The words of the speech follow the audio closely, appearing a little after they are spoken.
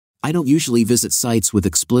I don't usually visit sites with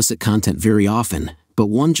explicit content very often, but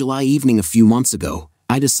one July evening a few months ago,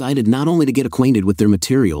 I decided not only to get acquainted with their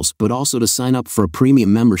materials but also to sign up for a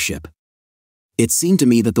premium membership. It seemed to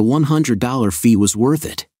me that the $100 fee was worth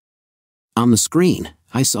it. On the screen,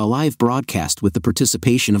 I saw a live broadcast with the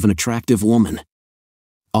participation of an attractive woman.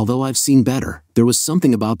 Although I've seen better, there was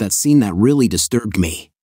something about that scene that really disturbed me.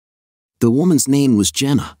 The woman's name was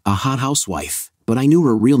Jenna, a hot housewife, but I knew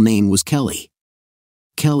her real name was Kelly.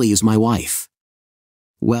 Kelly is my wife.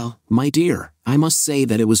 Well, my dear, I must say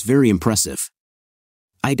that it was very impressive.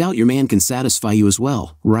 I doubt your man can satisfy you as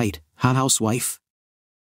well, right, hot housewife?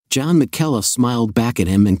 John McKellar smiled back at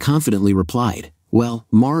him and confidently replied, well,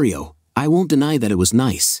 Mario, I won't deny that it was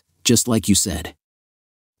nice, just like you said.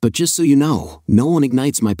 But just so you know, no one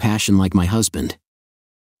ignites my passion like my husband.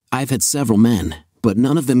 I've had several men, but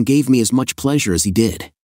none of them gave me as much pleasure as he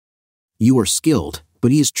did. You are skilled,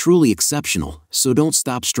 but he is truly exceptional, so don't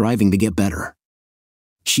stop striving to get better.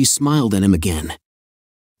 She smiled at him again.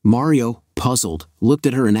 Mario, puzzled, looked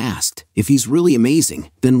at her and asked, if he's really amazing,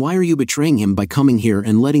 then why are you betraying him by coming here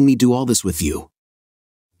and letting me do all this with you?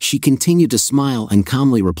 She continued to smile and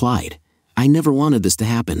calmly replied, I never wanted this to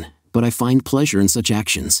happen, but I find pleasure in such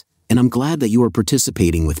actions, and I'm glad that you are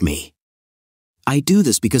participating with me. I do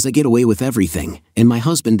this because I get away with everything, and my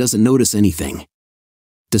husband doesn't notice anything.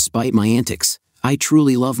 Despite my antics, I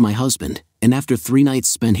truly love my husband, and after 3 nights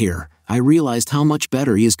spent here, I realized how much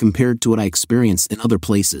better he is compared to what I experienced in other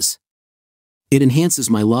places. It enhances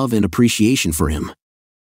my love and appreciation for him.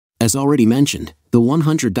 As already mentioned, the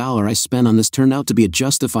 $100 I spent on this turned out to be a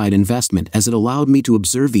justified investment as it allowed me to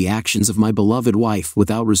observe the actions of my beloved wife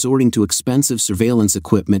without resorting to expensive surveillance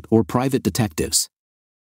equipment or private detectives.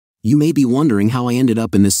 You may be wondering how I ended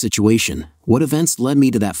up in this situation, what events led me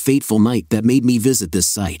to that fateful night that made me visit this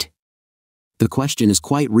site. The question is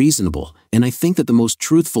quite reasonable, and I think that the most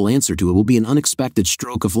truthful answer to it will be an unexpected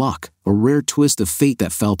stroke of luck, a rare twist of fate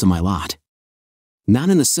that fell to my lot.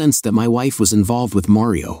 Not in the sense that my wife was involved with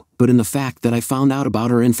Mario, but in the fact that I found out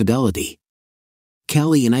about her infidelity.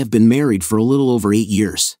 Kelly and I have been married for a little over 8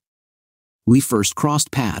 years. We first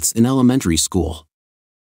crossed paths in elementary school.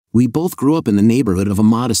 We both grew up in the neighborhood of a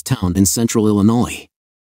modest town in central Illinois.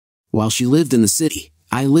 While she lived in the city,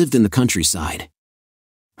 I lived in the countryside.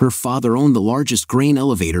 Her father owned the largest grain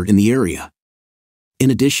elevator in the area. In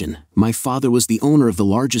addition, my father was the owner of the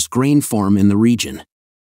largest grain farm in the region.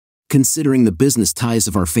 Considering the business ties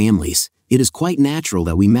of our families, it is quite natural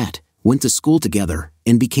that we met, went to school together,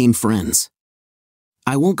 and became friends.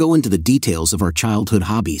 I won't go into the details of our childhood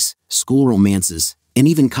hobbies, school romances, and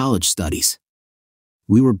even college studies.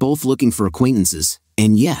 We were both looking for acquaintances,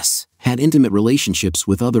 and yes, had intimate relationships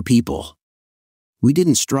with other people. We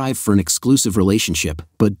didn't strive for an exclusive relationship,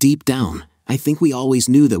 but deep down, I think we always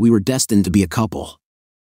knew that we were destined to be a couple.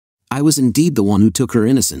 I was indeed the one who took her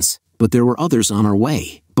innocence, but there were others on our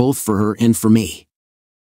way, both for her and for me.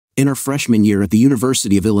 In our freshman year at the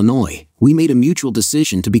University of Illinois, we made a mutual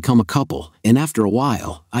decision to become a couple, and after a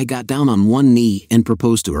while, I got down on one knee and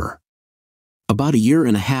proposed to her. About 1.5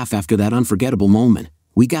 years after that unforgettable moment,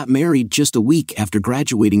 we got married just a week after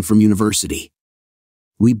graduating from university.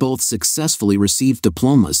 We both successfully received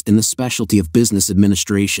diplomas in the specialty of business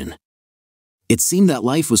administration. It seemed that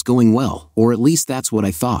life was going well, or at least that's what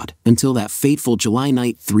I thought, until that fateful July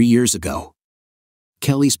night 3 years ago.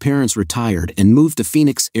 Kelly's parents retired and moved to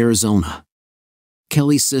Phoenix, Arizona.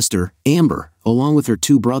 Kelly's sister, Amber, along with her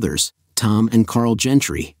 2 brothers, Tom and Carl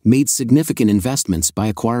Gentry, made significant investments by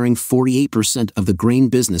acquiring 48% of the grain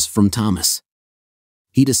business from Thomas.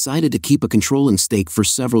 He decided to keep a controlling stake for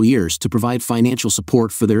several years to provide financial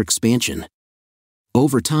support for their expansion.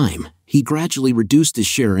 Over time, he gradually reduced his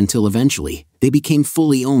share until eventually, they became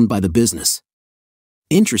fully owned by the business.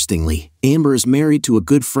 Interestingly, Amber is married to a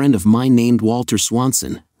good friend of mine named Walter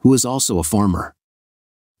Swanson, who is also a farmer.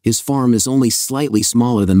 His farm is only slightly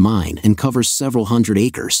smaller than mine and covers several hundred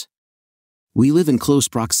acres. We live in close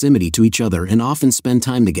proximity to each other and often spend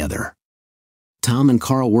time together. Tom and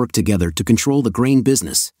Carl work together to control the grain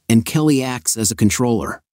business, and Kelly acts as a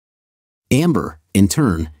controller. Amber, in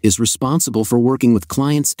turn, is responsible for working with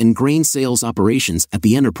clients and grain sales operations at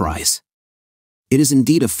the enterprise. It is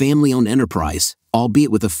indeed a family-owned enterprise, albeit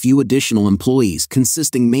with a few additional employees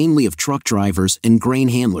consisting mainly of truck drivers and grain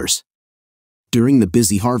handlers. During the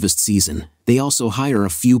busy harvest season, they also hire a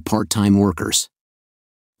few part-time workers.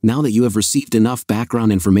 Now that you have received enough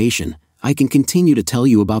background information, I can continue to tell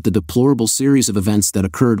you about the deplorable series of events that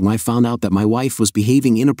occurred when I found out that my wife was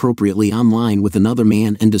behaving inappropriately online with another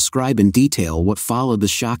man and describe in detail what followed the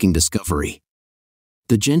shocking discovery.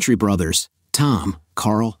 The Gentry brothers, Tom,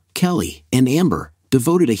 Carl, Kelly, and Amber,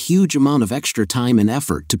 devoted a huge amount of extra time and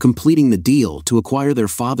effort to completing the deal to acquire their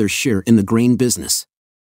father's share in the grain business.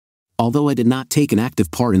 Although I did not take an active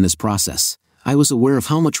part in this process, I was aware of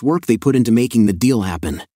how much work they put into making the deal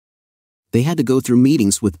happen. They had to go through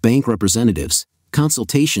meetings with bank representatives,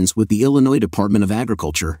 consultations with the Illinois Department of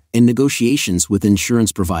Agriculture, and negotiations with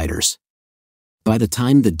insurance providers. By the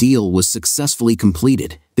time the deal was successfully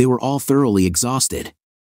completed, they were all thoroughly exhausted.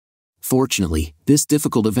 Fortunately, this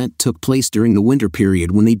difficult event took place during the winter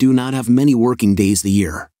period when they do not have many working days the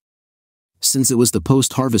year. Since it was the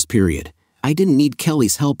post-harvest period, I didn't need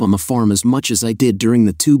Kelly's help on the farm as much as I did during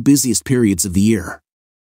the two busiest periods of the year.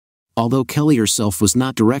 Although Kelly herself was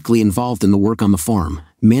not directly involved in the work on the farm,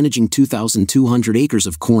 managing 2,200 acres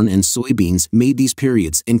of corn and soybeans made these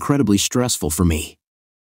periods incredibly stressful for me.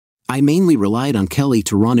 I mainly relied on Kelly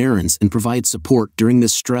to run errands and provide support during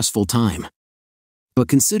this stressful time. But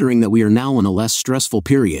considering that we are now in a less stressful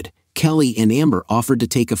period, Kelly and Amber offered to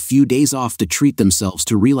take a few days off to treat themselves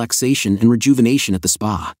to relaxation and rejuvenation at the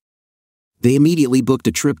spa. They immediately booked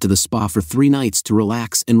a trip to the spa for 3 nights to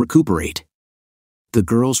relax and recuperate. The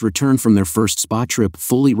girls returned from their first spa trip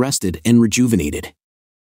fully rested and rejuvenated.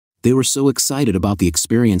 They were so excited about the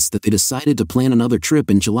experience that they decided to plan another trip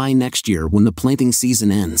in July next year when the planting season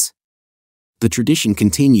ends. The tradition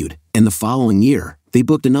continued, and the following year, they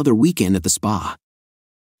booked another weekend at the spa.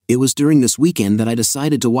 It was during this weekend that I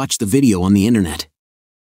decided to watch the video on the internet.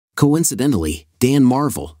 Coincidentally, Dan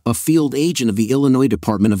Marvel, a field agent of the Illinois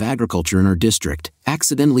Department of Agriculture in our district,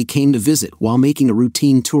 accidentally came to visit while making a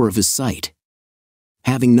routine tour of his site.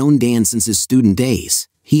 Having known Dan since his student days,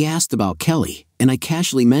 he asked about Kelly, and I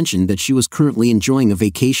casually mentioned that she was currently enjoying a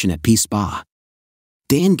vacation at Peace Spa.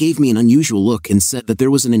 Dan gave me an unusual look and said that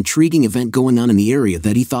there was an intriguing event going on in the area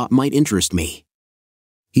that he thought might interest me.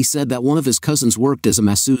 He said that one of his cousins worked as a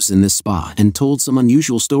masseuse in this spa and told some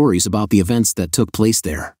unusual stories about the events that took place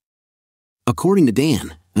there. According to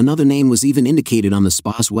Dan, another name was even indicated on the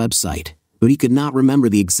spa's website, but he could not remember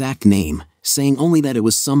the exact name, saying only that it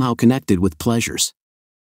was somehow connected with pleasures.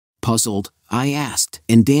 Puzzled, I asked,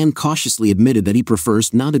 and Dan cautiously admitted that he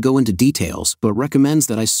prefers not to go into details but recommends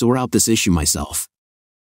that I sort out this issue myself.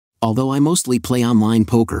 Although I mostly play online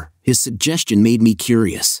poker, his suggestion made me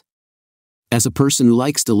curious. As a person who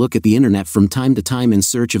likes to look at the internet from time to time in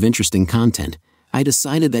search of interesting content, I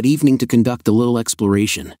decided that evening to conduct a little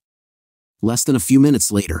exploration. Less than a few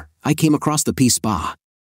minutes later, I came across the Peace Spa.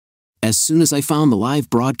 As soon as I found the live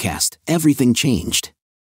broadcast, everything changed.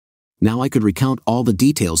 Now I could recount all the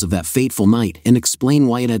details of that fateful night and explain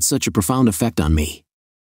why it had such a profound effect on me.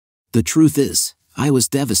 The truth is, I was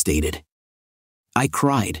devastated. I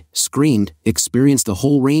cried, screamed, experienced a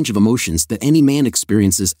whole range of emotions that any man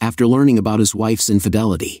experiences after learning about his wife's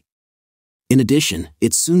infidelity. In addition,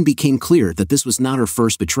 it soon became clear that this was not her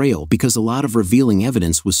first betrayal because a lot of revealing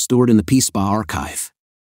evidence was stored in the Peace Spa archive.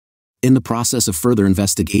 In the process of further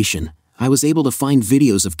investigation, I was able to find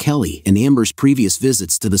videos of Kelly and Amber's previous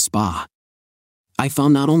visits to the spa. I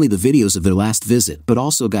found not only the videos of their last visit but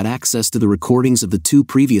also got access to the recordings of the 2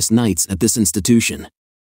 previous nights at this institution.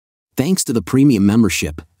 Thanks to the premium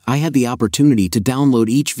membership, I had the opportunity to download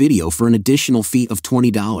each video for an additional fee of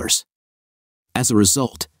 $20. As a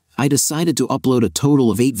result, I decided to upload a total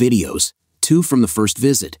of 8 videos, 2 from the first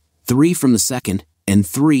visit, 3 from the second, and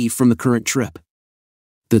 3 from the current trip.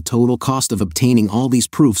 The total cost of obtaining all these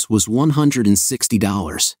proofs was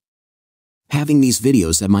 $160. Having these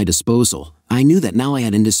videos at my disposal, I knew that now I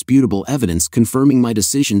had indisputable evidence confirming my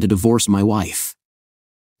decision to divorce my wife.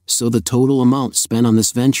 So the total amount spent on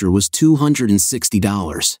this venture was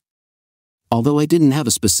 $260. Although I didn't have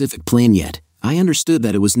a specific plan yet, I understood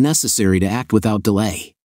that it was necessary to act without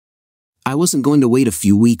delay. I wasn't going to wait a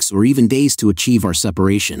few weeks or even days to achieve our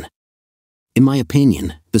separation. In my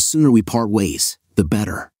opinion, the sooner we part ways, the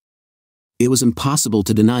better. It was impossible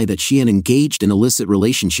to deny that she had engaged in illicit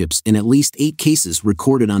relationships in at least 8 cases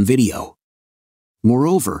recorded on video.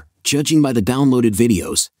 Moreover, judging by the downloaded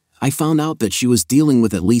videos, I found out that she was dealing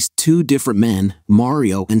with at least 2 different men,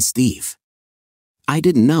 Mario and Steve. I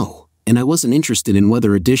didn't know, and I wasn't interested in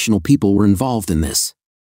whether additional people were involved in this.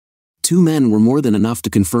 2 men were more than enough to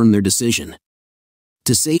confirm their decision.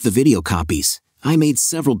 To save the video copies, I made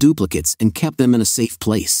several duplicates and kept them in a safe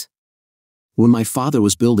place. When my father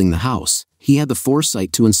was building the house, he had the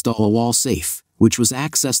foresight to install a wall safe, which was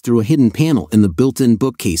accessed through a hidden panel in the built-in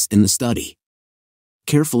bookcase in the study.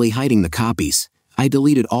 Carefully hiding the copies, I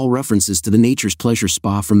deleted all references to the Nature's Pleasure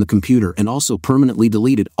Spa from the computer and also permanently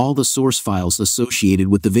deleted all the source files associated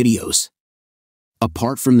with the videos.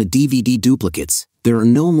 Apart from the DVD duplicates, there are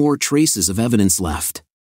no more traces of evidence left.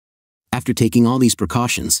 After taking all these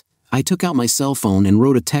precautions, I took out my cell phone and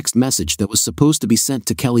wrote a text message that was supposed to be sent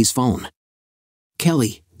to Kelly's phone.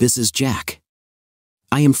 "Kelly, this is Jack.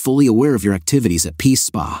 I am fully aware of your activities at Peace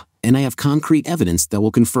Spa, and I have concrete evidence that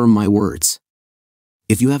will confirm my words.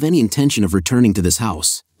 If you have any intention of returning to this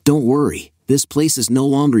house, don't worry, this place is no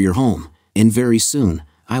longer your home, and very soon,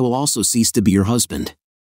 I will also cease to be your husband.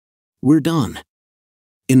 We're done.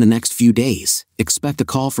 In the next few days, expect a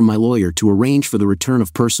call from my lawyer to arrange for the return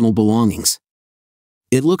of personal belongings."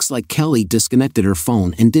 It looks like Kelly disconnected her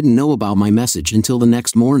phone and didn't know about my message until the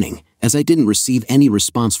next morning, as I didn't receive any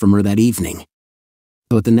response from her that evening.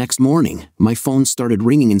 But the next morning, my phone started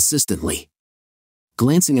ringing insistently.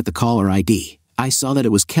 Glancing at the caller ID, I saw that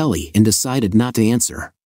it was Kelly and decided not to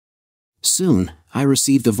answer. Soon, I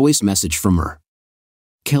received a voice message from her.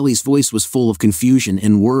 Kelly's voice was full of confusion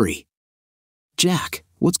and worry. "Jack,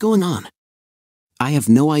 what's going on? I have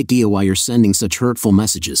no idea why you're sending such hurtful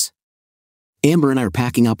messages. Amber and I are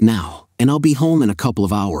packing up now, and I'll be home in a couple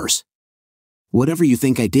of hours. Whatever you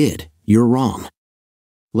think I did, you're wrong.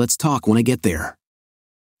 Let's talk when I get there.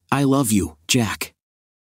 I love you, Jack."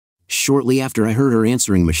 Shortly after I heard her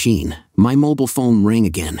answering machine, my mobile phone rang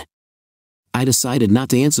again. I decided not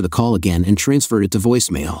to answer the call again and transferred it to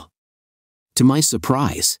voicemail. To my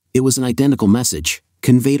surprise, it was an identical message,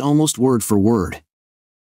 conveyed almost word for word.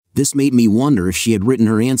 This made me wonder if she had written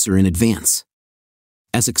her answer in advance.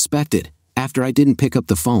 As expected, after I didn't pick up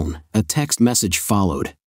the phone, a text message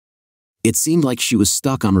followed. It seemed like she was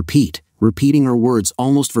stuck on repeat, repeating her words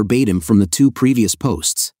almost verbatim from the 2 previous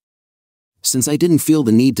posts. Since I didn't feel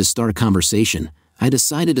the need to start a conversation, I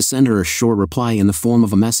decided to send her a short reply in the form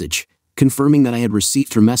of a message, confirming that I had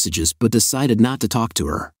received her messages but decided not to talk to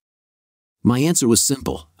her. My answer was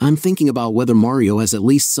simple: I'm thinking about whether Mario has at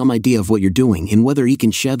least some idea of what you're doing and whether he can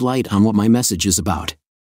shed light on what my message is about.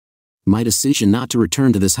 My decision not to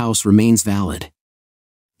return to this house remains valid.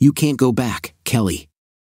 You can't go back, Kelly.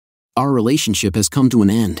 Our relationship has come to an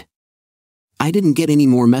end. I didn't get any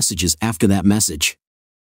more messages after that message.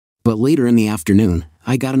 But later in the afternoon,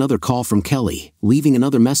 I got another call from Kelly, leaving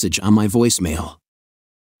another message on my voicemail.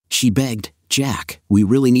 She begged, "Jack, we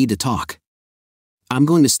really need to talk. I'm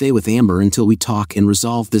going to stay with Amber until we talk and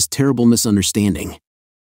resolve this terrible misunderstanding.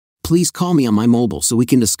 Please call me on my mobile so we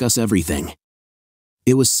can discuss everything."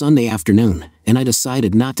 It was Sunday afternoon, and I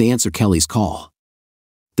decided not to answer Kelly's call.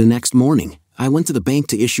 The next morning, I went to the bank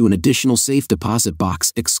to issue an additional safe deposit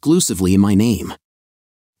box exclusively in my name.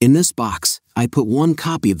 In this box, I put 1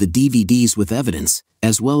 copy of the DVDs with evidence,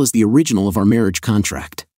 as well as the original of our marriage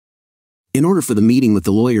contract. In order for the meeting with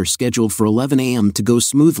the lawyer scheduled for 11 a.m. to go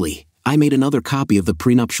smoothly, I made another copy of the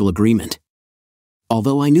prenuptial agreement.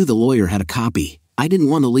 Although I knew the lawyer had a copy, I didn't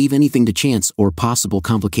want to leave anything to chance or possible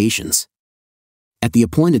complications. At the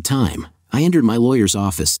appointed time, I entered my lawyer's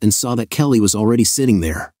office and saw that Kelly was already sitting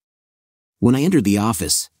there. When I entered the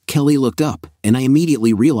office, Kelly looked up, and I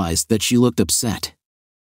immediately realized that she looked upset.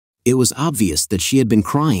 It was obvious that she had been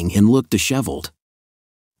crying and looked disheveled.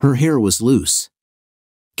 Her hair was loose.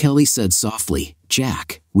 Kelly said softly,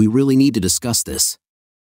 "Jack, we really need to discuss this."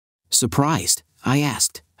 Surprised, I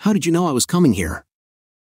asked, "How did you know I was coming here?"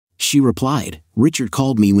 She replied, "Richard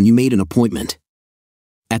called me when you made an appointment."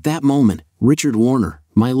 At that moment, Richard Warner,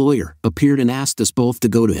 my lawyer, appeared and asked us both to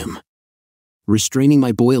go to him. Restraining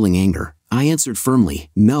my boiling anger, I answered firmly,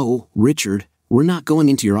 "No, Richard, we're not going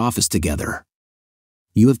into your office together.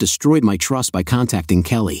 You have destroyed my trust by contacting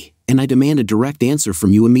Kelly, and I demand a direct answer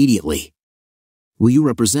from you immediately. Will you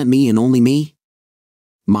represent me and only me?"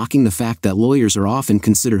 Mocking the fact that lawyers are often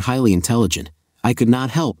considered highly intelligent, I could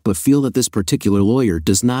not help but feel that this particular lawyer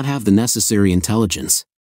does not have the necessary intelligence.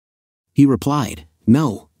 He replied,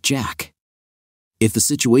 "No, Jack. If the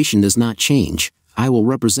situation does not change, I will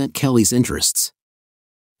represent Kelly's interests."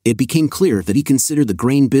 It became clear that he considered the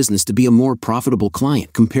grain business to be a more profitable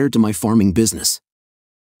client compared to my farming business.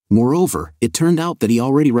 Moreover, it turned out that he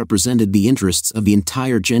already represented the interests of the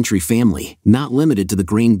entire Gentry family, not limited to the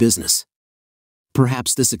grain business.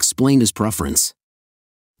 Perhaps this explained his preference.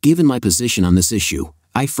 Given my position on this issue,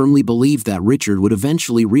 I firmly believed that Richard would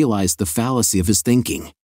eventually realize the fallacy of his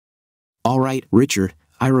thinking. "All right, Richard,"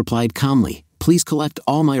 I replied calmly, "please collect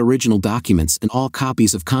all my original documents and all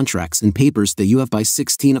copies of contracts and papers that you have by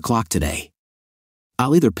 16 o'clock today.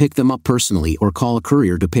 I'll either pick them up personally or call a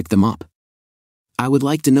courier to pick them up. I would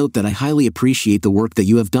like to note that I highly appreciate the work that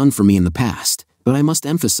you have done for me in the past, but I must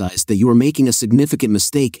emphasize that you are making a significant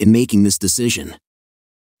mistake in making this decision.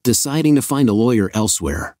 Deciding to find a lawyer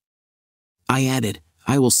elsewhere." I added,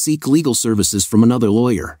 "I will seek legal services from another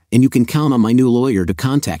lawyer, and you can count on my new lawyer to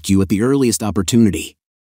contact you at the earliest opportunity."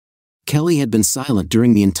 Kelly had been silent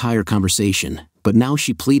during the entire conversation, but now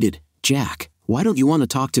she pleaded, "Jack, Why don't you want to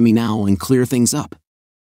talk to me now and clear things up?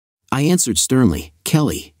 I answered sternly,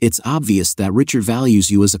 Kelly, it's obvious that Richard values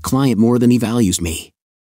you as a client more than he values me.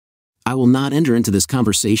 I will not enter into this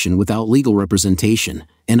conversation without legal representation,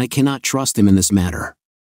 and I cannot trust him in this matter.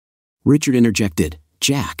 Richard interjected,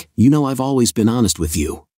 Jack, you know I've always been honest with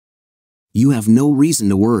you. You have no reason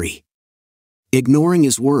to worry. Ignoring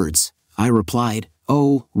his words, I replied,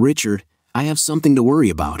 Oh, Richard, I have something to worry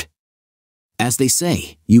about. As they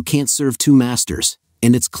say, you can't serve two masters,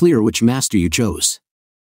 and it's clear which master you chose.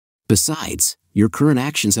 Besides, your current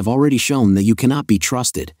actions have already shown that you cannot be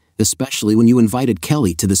trusted, especially when you invited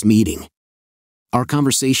Kelly to this meeting. Our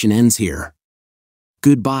conversation ends here.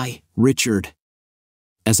 Goodbye, Richard.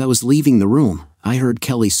 As I was leaving the room, I heard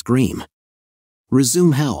Kelly scream.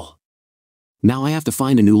 Resume hell. Now I have to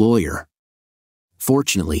find a new lawyer.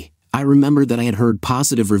 Fortunately, I remembered that I had heard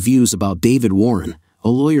positive reviews about David Warren, a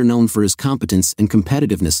lawyer known for his competence and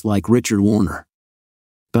competitiveness like Richard Warner.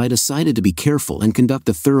 But I decided to be careful and conduct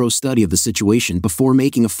a thorough study of the situation before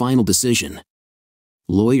making a final decision.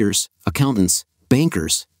 Lawyers, accountants,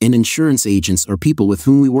 bankers, and insurance agents are people with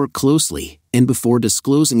whom we work closely, and before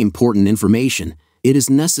disclosing important information, it is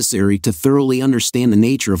necessary to thoroughly understand the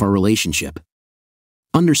nature of our relationship.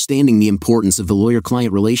 Understanding the importance of the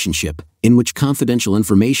lawyer-client relationship, in which confidential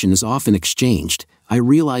information is often exchanged, I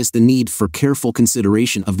realized the need for careful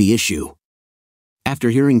consideration of the issue. After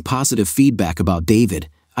hearing positive feedback about David,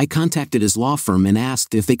 I contacted his law firm and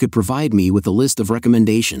asked if they could provide me with a list of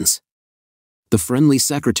recommendations. The friendly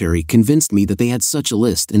secretary convinced me that they had such a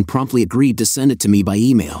list and promptly agreed to send it to me by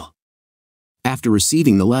email. After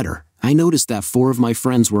receiving the letter, I noticed that 4 of my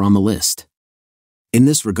friends were on the list. In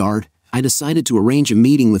this regard, I decided to arrange a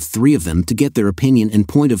meeting with 3 of them to get their opinion and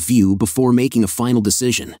point of view before making a final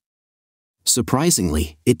decision.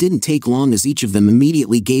 Surprisingly, it didn't take long as each of them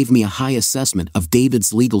immediately gave me a high assessment of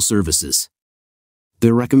David's legal services.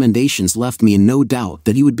 Their recommendations left me in no doubt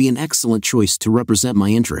that he would be an excellent choice to represent my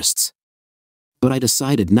interests. But I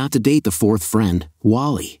decided not to date the 4th friend,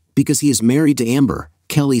 Wally, because he is married to Amber,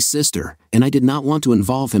 Kelly's sister, and I did not want to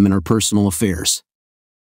involve him in our personal affairs.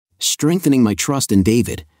 Strengthening my trust in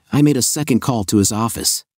David, I made a second call to his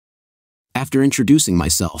office. After introducing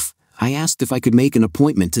myself, I asked if I could make an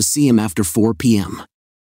appointment to see him after 4 p.m.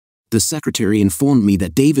 The secretary informed me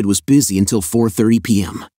that David was busy until 4:30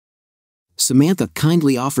 p.m. Samantha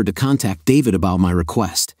kindly offered to contact David about my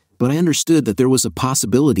request, but I understood that there was a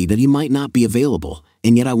possibility that he might not be available,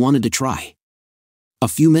 and yet I wanted to try. A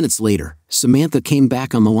few minutes later, Samantha came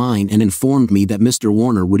back on the line and informed me that Mr.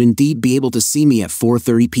 Warner would indeed be able to see me at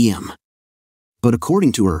 4:30 p.m. But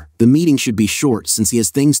according to her, the meeting should be short since he has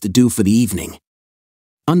things to do for the evening.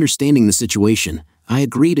 Understanding the situation, I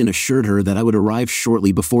agreed and assured her that I would arrive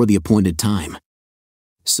shortly before the appointed time.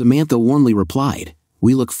 Samantha warmly replied,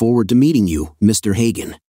 "We look forward to meeting you, Mr.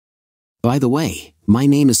 Hagen. By the way, my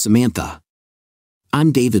name is Samantha.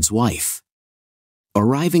 I'm David's wife."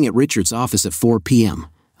 Arriving at Richard's office at 4 p.m.,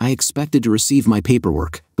 I expected to receive my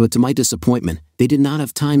paperwork, but to my disappointment, they did not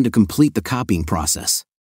have time to complete the copying process.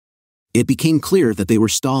 It became clear that they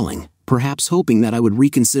were stalling, perhaps hoping that I would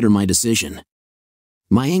reconsider my decision.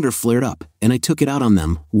 My anger flared up, and I took it out on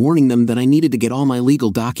them, warning them that I needed to get all my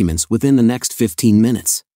legal documents within the next 15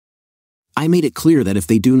 minutes. I made it clear that if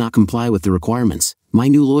they do not comply with the requirements, my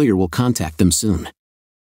new lawyer will contact them soon.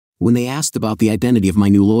 When they asked about the identity of my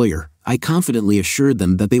new lawyer, I confidently assured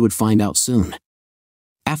them that they would find out soon.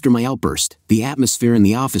 After my outburst, the atmosphere in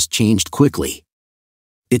the office changed quickly.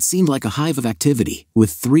 It seemed like a hive of activity,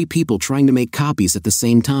 with 3 people trying to make copies at the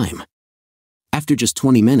same time. After just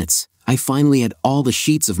 20 minutes, I finally had all the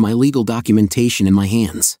sheets of my legal documentation in my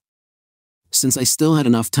hands. Since I still had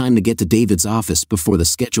enough time to get to David's office before the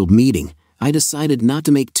scheduled meeting, I decided not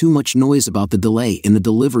to make too much noise about the delay in the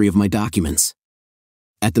delivery of my documents.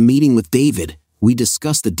 At the meeting with David, we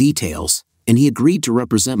discussed the details, and he agreed to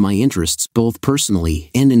represent my interests both personally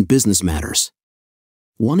and in business matters.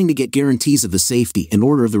 Wanting to get guarantees of the safety and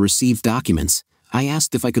order of the received documents, I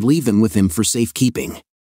asked if I could leave them with him for safekeeping.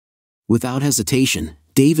 Without hesitation,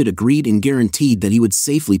 David agreed and guaranteed that he would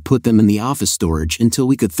safely put them in the office storage until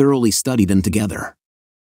we could thoroughly study them together.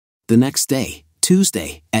 The next day,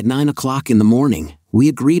 Tuesday, at 9 o'clock in the morning, we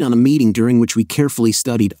agreed on a meeting during which we carefully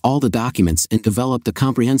studied all the documents and developed a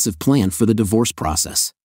comprehensive plan for the divorce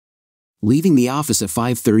process. Leaving the office at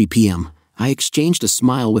 5:30 p.m., I exchanged a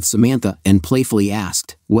smile with Samantha and playfully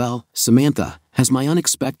asked, "Well, Samantha, has my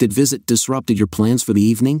unexpected visit disrupted your plans for the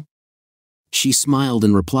evening?" She smiled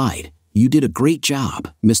and replied, "You did a great job,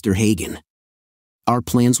 Mr. Hagen. Our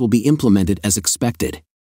plans will be implemented as expected.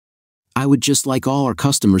 I would just like all our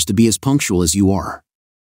customers to be as punctual as you are."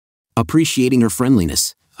 Appreciating her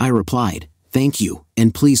friendliness, I replied, thank you,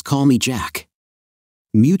 and please call me Jack."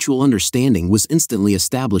 Mutual understanding was instantly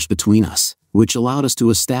established between us, which allowed us to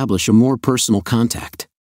establish a more personal contact.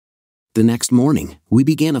 The next morning, we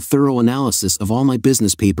began a thorough analysis of all my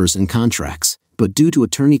business papers and contracts, but due to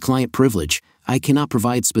attorney-client privilege, I cannot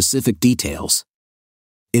provide specific details.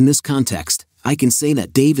 In this context, I can say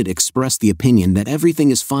that David expressed the opinion that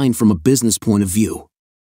everything is fine from a business point of view.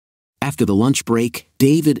 After the lunch break,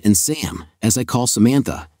 David and Sam, as I call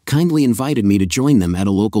Samantha, kindly invited me to join them at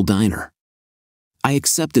a local diner. I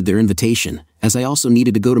accepted their invitation, as I also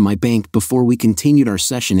needed to go to my bank before we continued our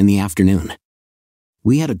session in the afternoon.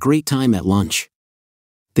 We had a great time at lunch.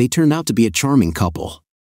 They turned out to be a charming couple.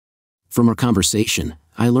 From our conversation,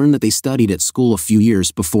 I learned that they studied at school a few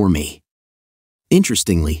years before me.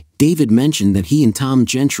 Interestingly, David mentioned that he and Tom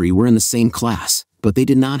Gentry were in the same class, but they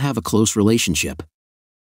did not have a close relationship.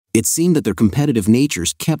 It seemed that their competitive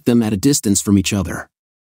natures kept them at a distance from each other.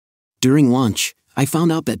 During lunch, I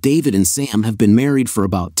found out that David and Sam have been married for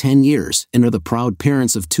about 10 years and are the proud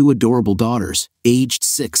parents of 2 adorable daughters, aged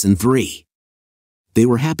 6 and 3. They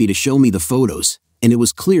were happy to show me the photos, and it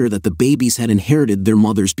was clear that the babies had inherited their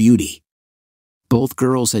mother's beauty. Both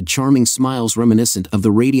girls had charming smiles reminiscent of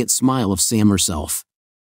the radiant smile of Sam herself.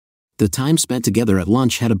 The time spent together at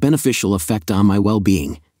lunch had a beneficial effect on my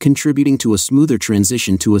well-being, contributing to a smoother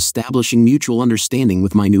transition to establishing mutual understanding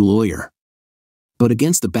with my new lawyer. But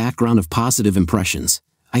against the background of positive impressions,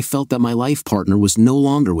 I felt that my life partner was no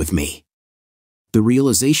longer with me. The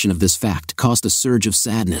realization of this fact caused a surge of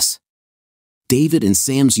sadness. David and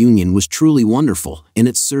Sam's union was truly wonderful, and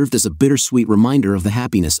it served as a bittersweet reminder of the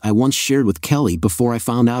happiness I once shared with Kelly before I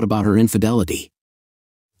found out about her infidelity.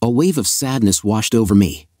 A wave of sadness washed over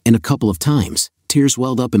me, and a couple of times, tears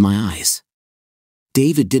welled up in my eyes.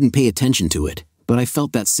 David didn't pay attention to it, but I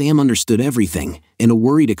felt that Sam understood everything, and a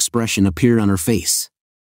worried expression appeared on her face.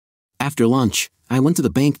 After lunch, I went to the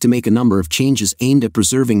bank to make a number of changes aimed at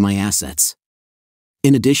preserving my assets.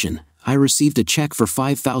 In addition, I received a check for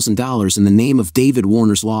 $5,000 in the name of David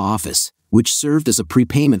Warner's law office, which served as a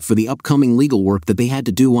prepayment for the upcoming legal work that they had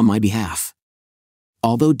to do on my behalf.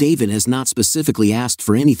 Although David has not specifically asked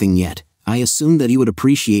for anything yet, I assumed that he would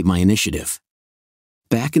appreciate my initiative.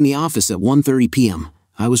 Back in the office at 1:30 p.m.,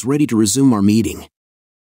 I was ready to resume our meeting.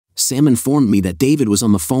 Sam informed me that David was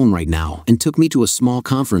on the phone right now and took me to a small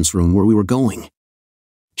conference room where we were going.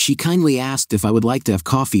 She kindly asked if I would like to have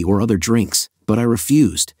coffee or other drinks, but I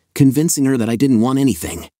refused, convincing her that I didn't want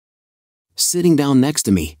anything. Sitting down next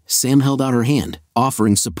to me, Sam held out her hand,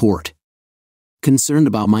 offering support. Concerned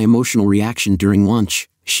about my emotional reaction during lunch,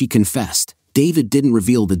 she confessed, "David didn't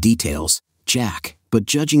reveal the details, Jack, but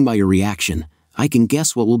judging by your reaction, I can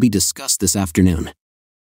guess what will be discussed this afternoon."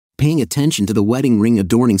 Paying attention to the wedding ring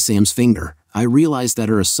adorning Sam's finger, I realized that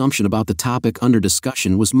her assumption about the topic under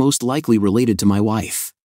discussion was most likely related to my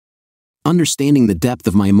wife. Understanding the depth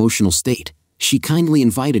of my emotional state, she kindly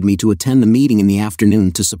invited me to attend the meeting in the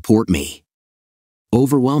afternoon to support me.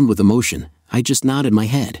 Overwhelmed with emotion, I just nodded my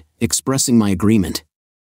head, expressing my agreement.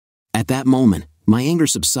 At that moment, my anger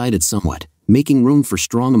subsided somewhat, making room for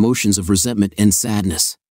strong emotions of resentment and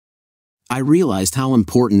sadness. I realized how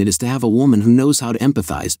important it is to have a woman who knows how to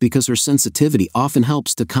empathize because her sensitivity often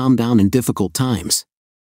helps to calm down in difficult times.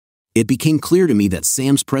 It became clear to me that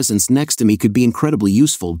Sam's presence next to me could be incredibly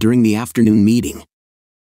useful during the afternoon meeting.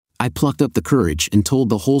 I plucked up the courage and told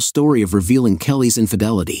the whole story of revealing Kelly's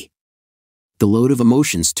infidelity. The load of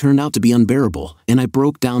emotions turned out to be unbearable, and I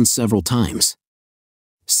broke down several times.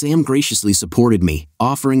 Sam graciously supported me,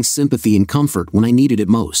 offering sympathy and comfort when I needed it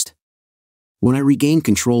most. When I regained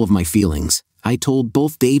control of my feelings, I told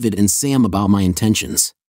both David and Sam about my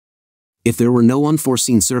intentions. If there were no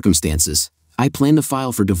unforeseen circumstances, I planned to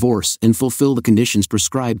file for divorce and fulfill the conditions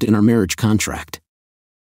prescribed in our marriage contract.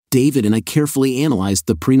 David and I carefully analyzed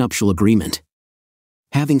the prenuptial agreement.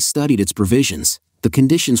 Having studied its provisions, the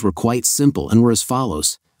conditions were quite simple and were as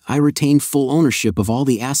follows. I retained full ownership of all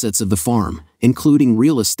the assets of the farm, including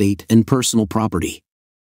real estate and personal property.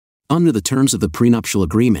 Under the terms of the prenuptial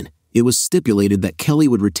agreement, it was stipulated that Kelly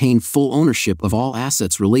would retain full ownership of all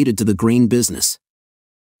assets related to the grain business.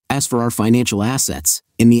 As for our financial assets,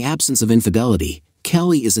 in the absence of infidelity,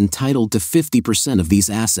 Kelly is entitled to 50% of these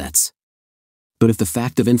assets. But if the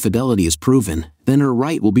fact of infidelity is proven, then her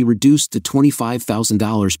right will be reduced to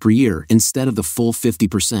 $25,000 per year instead of the full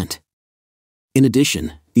 50%. In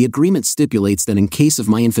addition, the agreement stipulates that in case of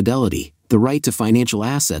my infidelity, the right to financial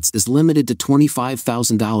assets is limited to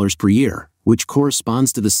 $25,000 per year, which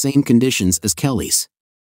corresponds to the same conditions as Kelly's.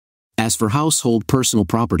 As for household personal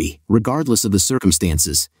property, regardless of the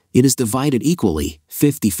circumstances, it is divided equally,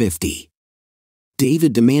 50-50.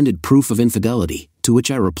 David demanded proof of infidelity, to which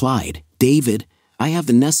I replied, David, I have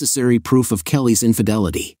the necessary proof of Kelly's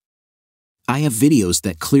infidelity. I have videos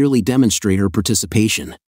that clearly demonstrate her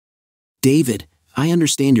participation. David, I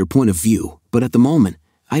understand your point of view, but at the moment,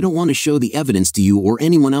 I don't want to show the evidence to you or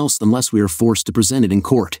anyone else unless we are forced to present it in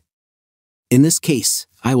court. In this case,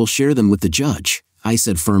 I will share them with the judge, I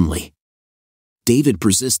said firmly. David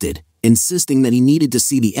persisted, insisting that he needed to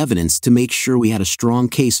see the evidence to make sure we had a strong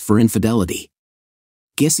case for infidelity.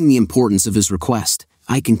 Guessing the importance of his request,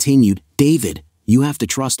 I continued, David, you have to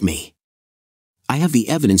trust me. I have the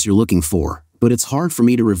evidence you're looking for, but it's hard for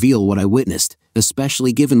me to reveal what I witnessed,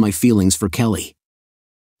 especially given my feelings for Kelly.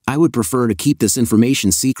 I would prefer to keep this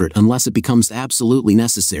information secret unless it becomes absolutely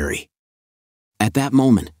necessary. At that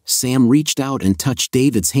moment, Sam reached out and touched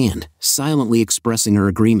David's hand, silently expressing her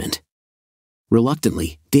agreement.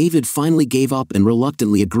 Reluctantly, David finally gave up and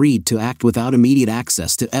reluctantly agreed to act without immediate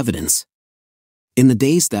access to evidence. In the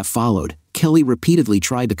days that followed, Kelly repeatedly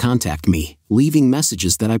tried to contact me, leaving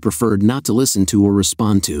messages that I preferred not to listen to or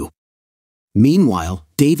respond to. Meanwhile,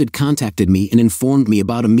 David contacted me and informed me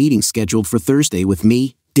about a meeting scheduled for Thursday with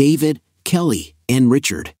me, David, Kelly, and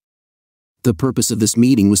Richard. The purpose of this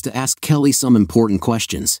meeting was to ask Kelly some important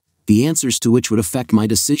questions, the answers to which would affect my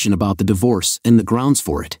decision about the divorce and the grounds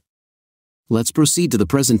for it. Let's proceed to the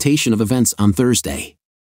presentation of events on Thursday.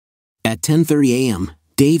 At 10:30 a.m.,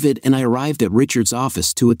 David and I arrived at Richard's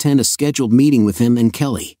office to attend a scheduled meeting with him and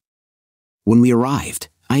Kelly. When we arrived,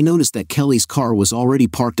 I noticed that Kelly's car was already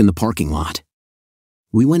parked in the parking lot.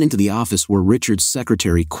 We went into the office where Richard's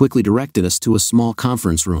secretary quickly directed us to a small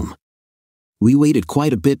conference room. We waited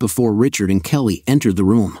quite a bit before Richard and Kelly entered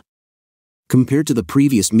the room. Compared to the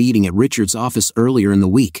previous meeting at Richard's office earlier in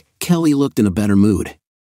the week, Kelly looked in a better mood.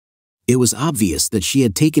 It was obvious that she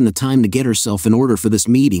had taken the time to get herself in order for this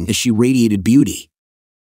meeting as she radiated beauty.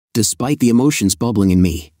 Despite the emotions bubbling in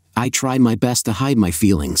me, I tried my best to hide my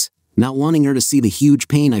feelings, not wanting her to see the huge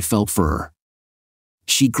pain I felt for her.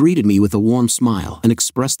 She greeted me with a warm smile and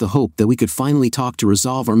expressed the hope that we could finally talk to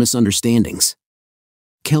resolve our misunderstandings.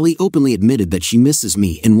 Kelly openly admitted that she misses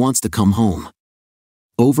me and wants to come home.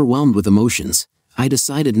 Overwhelmed with emotions, I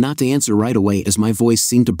decided not to answer right away as my voice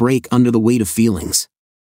seemed to break under the weight of feelings.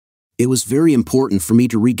 It was very important for me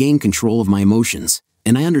to regain control of my emotions,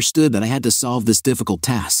 and I understood that I had to solve this difficult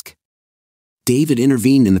task. David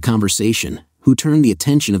intervened in the conversation, who turned the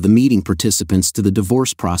attention of the meeting participants to the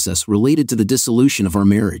divorce process related to the dissolution of our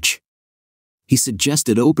marriage. He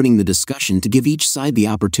suggested opening the discussion to give each side the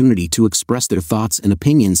opportunity to express their thoughts and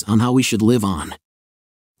opinions on how we should live on.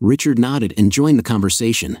 Richard nodded and joined the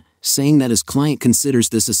conversation, saying that his client considers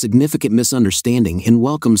this a significant misunderstanding and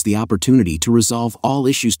welcomes the opportunity to resolve all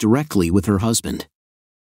issues directly with her husband.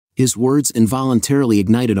 His words involuntarily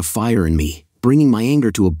ignited a fire in me, bringing my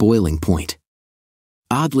anger to a boiling point.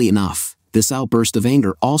 Oddly enough, this outburst of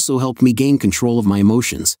anger also helped me gain control of my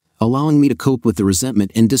emotions, allowing me to cope with the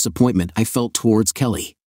resentment and disappointment I felt towards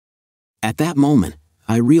Kelly. At that moment,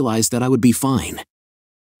 I realized that I would be fine.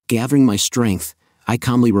 Gathering my strength, I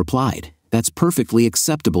calmly replied, "That's perfectly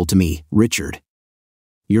acceptable to me, Richard.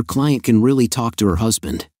 Your client can really talk to her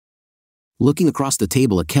husband." Looking across the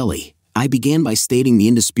table at Kelly, I began by stating the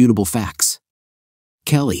indisputable facts.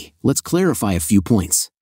 "Kelly, let's clarify a few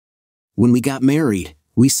points. When we got married,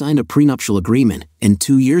 we signed a prenuptial agreement, and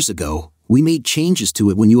 2 years ago, we made changes to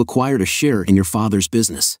it when you acquired a share in your father's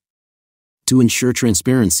business. To ensure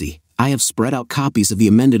transparency, I have spread out copies of the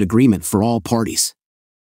amended agreement for all parties."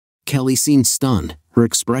 Kelly seemed stunned, her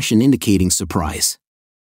expression indicating surprise.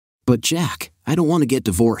 "But Jack, I don't want to get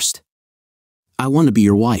divorced. I want to be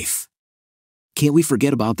your wife. Can't we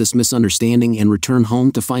forget about this misunderstanding and return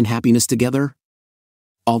home to find happiness together?"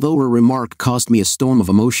 Although her remark caused me a storm of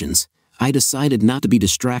emotions, I decided not to be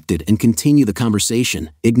distracted and continue the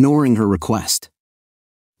conversation, ignoring her request.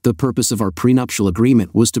 The purpose of our prenuptial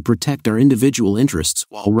agreement was to protect our individual interests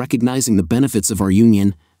while recognizing the benefits of our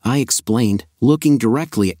union, I explained, looking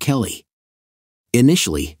directly at Kelly.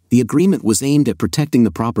 Initially, the agreement was aimed at protecting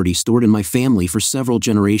the property stored in my family for several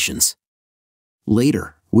generations.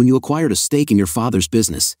 Later, when you acquired a stake in your father's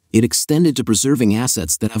business, it extended to preserving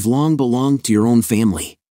assets that have long belonged to your own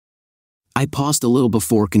family. I paused a little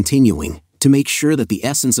before continuing, to make sure that the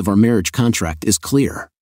essence of our marriage contract is clear.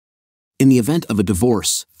 In the event of a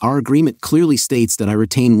divorce, our agreement clearly states that I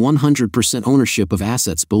retain 100% ownership of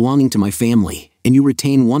assets belonging to my family, and you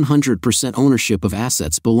retain 100% ownership of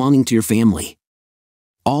assets belonging to your family.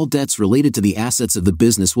 All debts related to the assets of the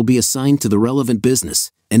business will be assigned to the relevant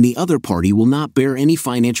business, and the other party will not bear any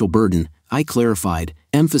financial burden, I clarified,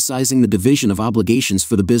 emphasizing the division of obligations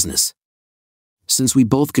for the business. Since we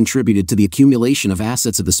both contributed to the accumulation of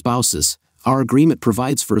assets of the spouses, our agreement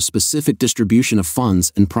provides for a specific distribution of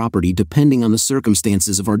funds and property depending on the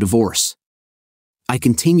circumstances of our divorce. I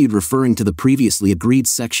continued referring to the previously agreed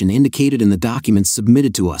section indicated in the documents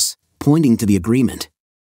submitted to us, pointing to the agreement.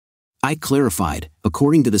 I clarified,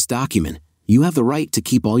 according to this document, you have the right to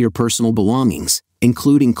keep all your personal belongings,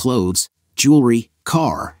 including clothes, jewelry,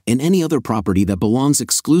 car, and any other property that belongs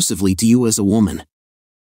exclusively to you as a woman.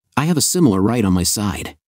 I have a similar right on my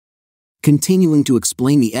side. Continuing to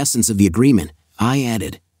explain the essence of the agreement, I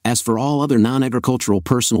added, as for all other non-agricultural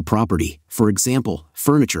personal property, for example,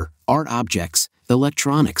 furniture, art objects,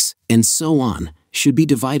 electronics, and so on, should be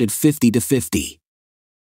divided 50-50.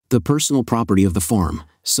 The personal property of the farm,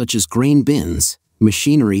 such as grain bins,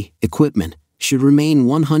 machinery, equipment, should remain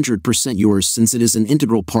 100% yours since it is an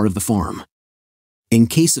integral part of the farm. In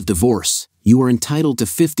case of divorce, you are entitled to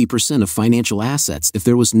 50% of financial assets if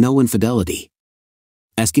there was no infidelity.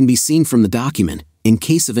 As can be seen from the document, in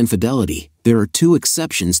case of infidelity, there are 2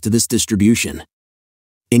 exceptions to this distribution.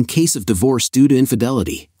 In case of divorce due to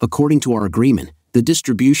infidelity, according to our agreement, the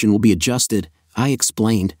distribution will be adjusted, I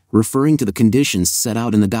explained, referring to the conditions set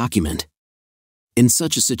out in the document. In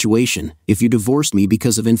such a situation, if you divorced me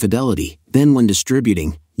because of infidelity, then when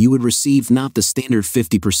distributing, you would receive not the standard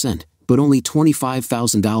 50%, but only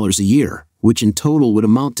 $25,000 a year, which in total would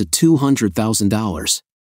amount to $200,000.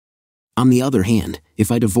 On the other hand,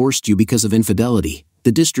 if I divorced you because of infidelity,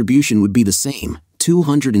 the distribution would be the same,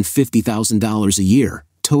 $250,000 a year,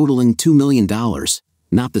 totaling $2 million,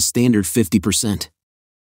 not the standard 50%.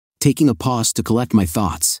 Taking a pause to collect my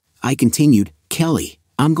thoughts, I continued, Kelly,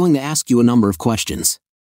 I'm going to ask you a number of questions.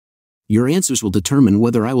 Your answers will determine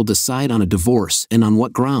whether I will decide on a divorce and on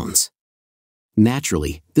what grounds.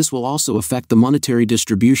 Naturally, this will also affect the monetary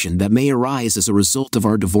distribution that may arise as a result of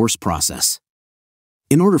our divorce process.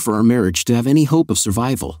 In order for our marriage to have any hope of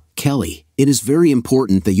survival, Kelly, it is very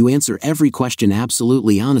important that you answer every question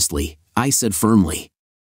absolutely honestly, I said firmly.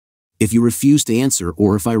 If you refuse to answer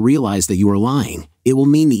or if I realize that you are lying, it will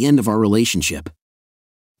mean the end of our relationship.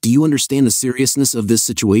 Do you understand the seriousness of this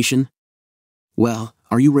situation? Well,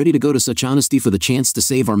 are you ready to go to such honesty for the chance to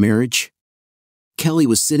save our marriage? Kelly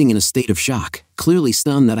was sitting in a state of shock, clearly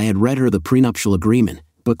stunned that I had read her the prenuptial agreement,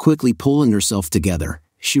 but quickly pulling herself together,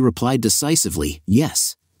 she replied decisively,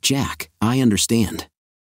 Yes, Jack, I understand.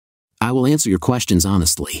 I will answer your questions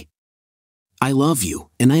honestly. I love you,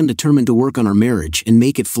 and I am determined to work on our marriage and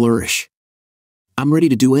make it flourish. I'm ready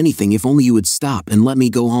to do anything if only you would stop and let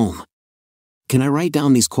me go home. Can I write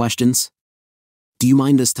down these questions? Do you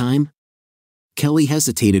mind this time? Kelly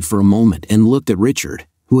hesitated for a moment and looked at Richard,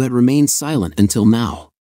 who had remained silent until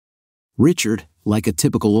now. Richard, like a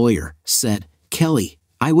typical lawyer, said, Kelly,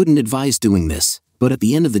 I wouldn't advise doing this, but at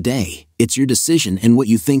the end of the day, it's your decision and what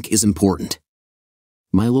you think is important.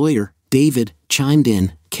 My lawyer, David, chimed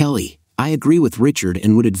in, Kelly, I agree with Richard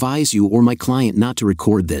and would advise you or my client not to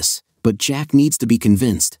record this, but Jack needs to be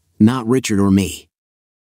convinced, not Richard or me.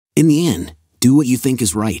 In the end, do what you think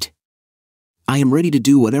is right. I am ready to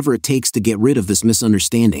do whatever it takes to get rid of this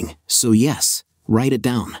misunderstanding, so yes, write it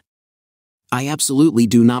down. I absolutely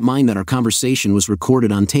do not mind that our conversation was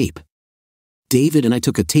recorded on tape. David and I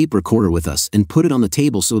took a tape recorder with us and put it on the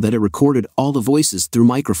table so that it recorded all the voices through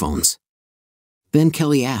microphones. Then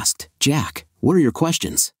Kelly asked, Jack, what are your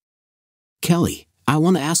questions? Kelly, I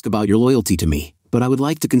want to ask about your loyalty to me, but I would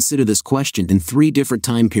like to consider this question in 3 different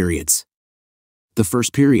time periods. The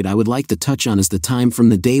first period I would like to touch on is the time from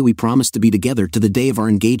the day we promised to be together to the day of our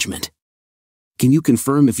engagement. Can you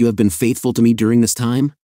confirm if you have been faithful to me during this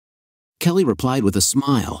time? Kelly replied with a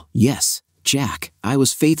smile, Yes, Jack, I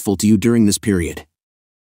was faithful to you during this period.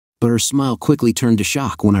 But her smile quickly turned to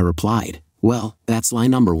shock when I replied, Well, that's lie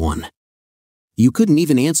number 1. You couldn't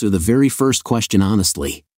even answer the very first question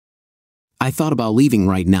honestly. I thought about leaving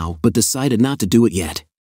right now but decided not to do it yet.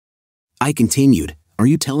 I continued, Are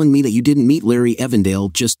you telling me that you didn't meet Larry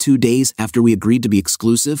Evandale just 2 days after we agreed to be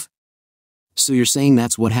exclusive? So you're saying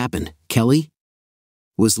that's what happened, Kelly?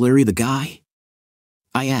 Was Larry the guy?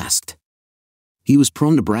 I asked. He was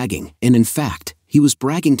prone to bragging, and in fact, he was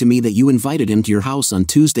bragging to me that you invited him to your house on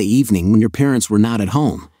Tuesday evening when your parents were not at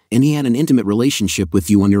home, and he had an intimate relationship with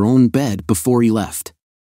you on your own bed before he left.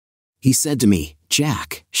 He said to me,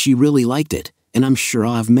 Jack, she really liked it, and I'm sure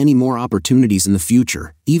I'll have many more opportunities in the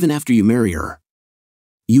future, even after you marry her.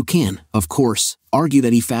 You can, of course, argue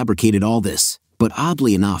that he fabricated all this, but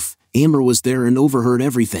oddly enough, Amber was there and overheard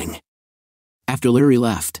everything. After Larry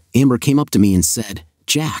left, Amber came up to me and said,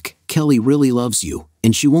 Jack, Kelly really loves you,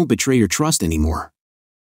 and she won't betray your trust anymore.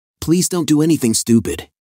 Please don't do anything stupid.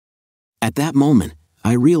 At that moment,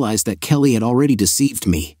 I realized that Kelly had already deceived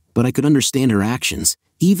me, but I could understand her actions,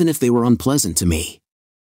 even if they were unpleasant to me.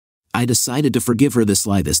 I decided to forgive her this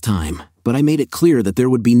lie this time, but I made it clear that there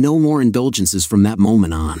would be no more indulgences from that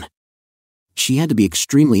moment on. She had to be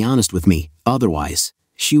extremely honest with me, otherwise,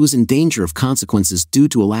 she was in danger of consequences due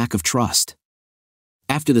to a lack of trust.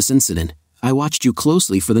 After this incident, I watched you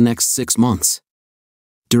closely for the next 6 months.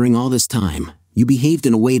 During all this time, you behaved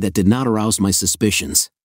in a way that did not arouse my suspicions.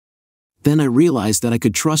 Then I realized that I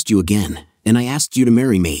could trust you again, and I asked you to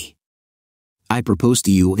marry me. I proposed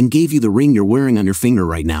to you and gave you the ring you're wearing on your finger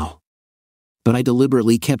right now. But I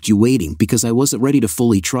deliberately kept you waiting because I wasn't ready to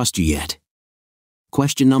fully trust you yet.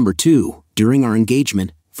 Question number 2. During our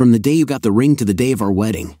engagement, from the day you got the ring to the day of our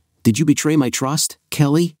wedding, did you betray my trust,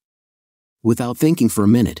 Kelly? Without thinking for a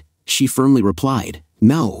minute, she firmly replied,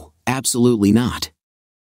 "No, absolutely not."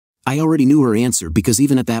 I already knew her answer because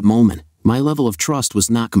even at that moment, my level of trust was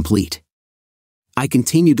not complete. I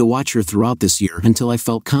continued to watch her throughout this year until I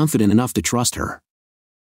felt confident enough to trust her.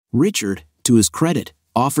 Richard, to his credit,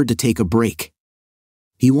 offered to take a break.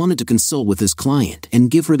 He wanted to consult with his client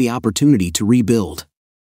and give her the opportunity to rebuild.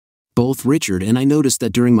 Both Richard and I noticed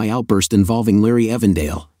that during my outburst involving Larry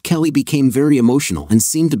Evandale, Kelly became very emotional and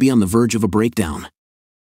seemed to be on the verge of a breakdown.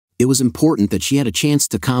 It was important that she had a chance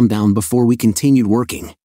to calm down before we continued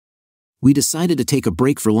working. We decided to take a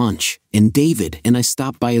break for lunch, and David and I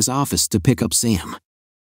stopped by his office to pick up Sam.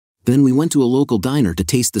 Then we went to a local diner to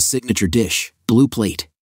taste the signature dish, Blue Plate.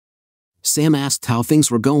 Sam asked how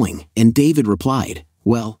things were going, and David replied,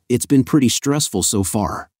 "Well, it's been pretty stressful so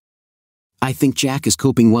far. I think Jack is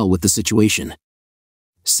coping well with the situation."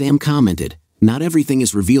 Sam commented, "Not everything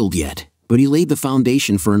is revealed yet, but he laid the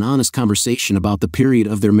foundation for an honest conversation about the period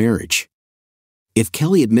of their marriage. If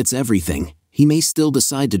Kelly admits everything, he may still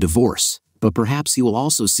decide to divorce, but perhaps he will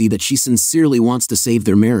also see that she sincerely wants to save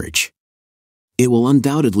their marriage. It will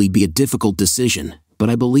undoubtedly be a difficult decision, but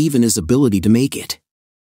I believe in his ability to make it."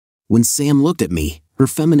 When Sam looked at me, her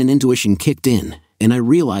feminine intuition kicked in, and I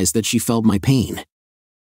realized that she felt my pain.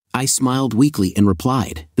 I smiled weakly and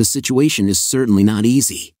replied, "The situation is certainly not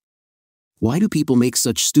easy. Why do people make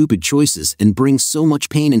such stupid choices and bring so much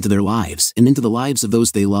pain into their lives and into the lives of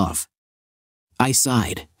those they love?" I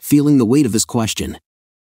sighed, feeling the weight of this question.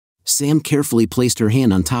 Sam carefully placed her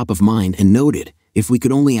hand on top of mine and noted, "If we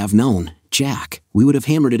could only have known, Jack, we would have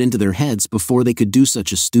hammered it into their heads before they could do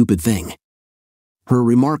such a stupid thing." Her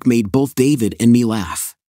remark made both David and me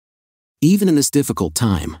laugh. Even in this difficult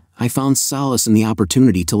time, I found solace in the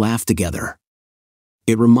opportunity to laugh together.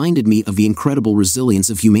 It reminded me of the incredible resilience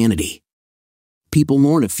of humanity. People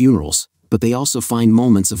mourn at funerals, but they also find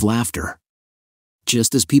moments of laughter.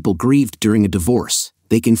 Just as people grieved during a divorce,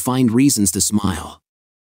 they can find reasons to smile.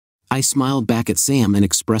 I smiled back at Sam and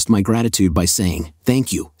expressed my gratitude by saying,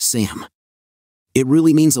 "Thank you, Sam. It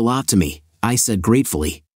really means a lot to me," I said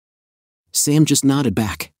gratefully. Sam just nodded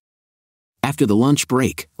back. After the lunch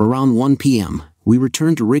break, around 1 p.m., we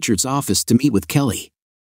returned to Richard's office to meet with Kelly.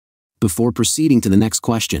 Before proceeding to the next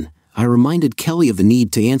question, I reminded Kelly of the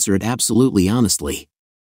need to answer it absolutely honestly.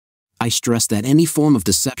 I stressed that any form of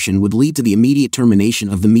deception would lead to the immediate termination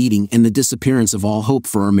of the meeting and the disappearance of all hope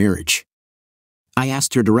for our marriage. I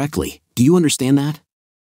asked her directly, "Do you understand that?"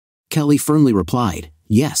 Kelly firmly replied,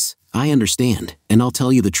 "Yes, I understand, and I'll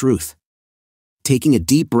tell you the truth." Taking a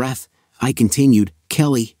deep breath, I continued,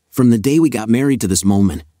 "Kelly, from the day we got married to this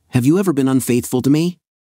moment, have you ever been unfaithful to me?"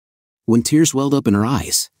 When tears welled up in her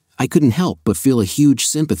eyes, I couldn't help but feel a huge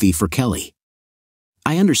sympathy for Kelly.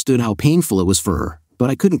 I understood how painful it was for her, but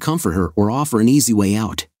I couldn't comfort her or offer an easy way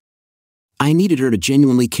out. I needed her to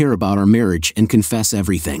genuinely care about our marriage and confess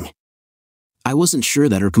everything. I wasn't sure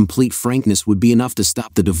that her complete frankness would be enough to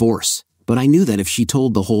stop the divorce, but I knew that if she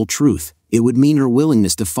told the whole truth, it would mean her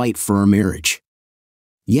willingness to fight for our marriage.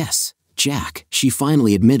 "Yes, Jack," she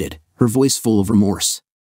finally admitted, her voice full of remorse.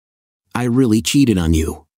 "I really cheated on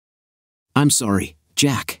you. I'm sorry,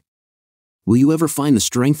 Jack. Will you ever find the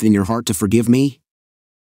strength in your heart to forgive me?"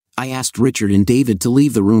 I asked Richard and David to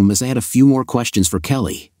leave the room as I had a few more questions for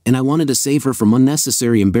Kelly, and I wanted to save her from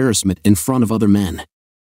unnecessary embarrassment in front of other men.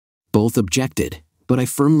 Both objected, but I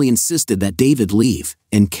firmly insisted that David leave,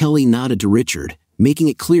 and Kelly nodded to Richard, making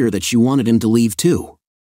it clear that she wanted him to leave too.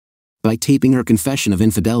 By taping her confession of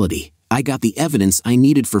infidelity, I got the evidence I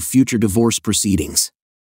needed for future divorce proceedings.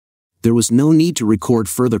 There was no need to record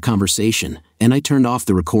further conversation, and I turned off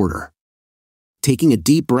the recorder. Taking a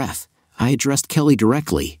deep breath, I addressed Kelly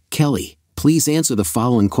directly. "Kelly, please answer the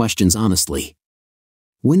following questions honestly.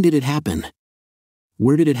 When did it happen?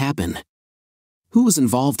 Where did it happen? Who was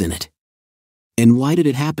involved in it? And why did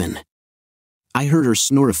it happen?" I heard her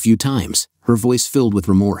snort a few times, her voice filled with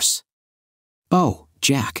remorse. "Oh,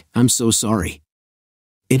 Jack, I'm so sorry.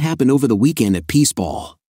 It happened over the weekend at Peace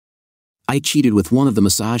Ball. I cheated with one of the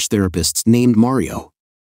massage therapists named Mario.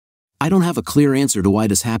 I don't have a clear answer to why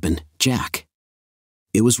this happened, Jack.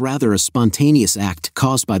 It was rather a spontaneous act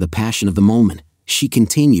caused by the passion of the moment, she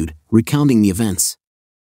continued, recounting the events.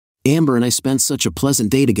 Amber and I spent such a pleasant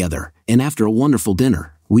day together, and after a wonderful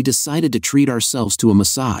dinner, we decided to treat ourselves to a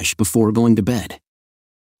massage before going to bed.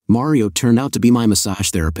 Mario turned out to be my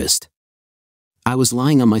massage therapist. I was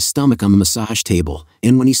lying on my stomach on the massage table,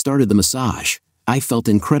 and when he started the massage, I felt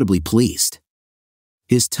incredibly pleased.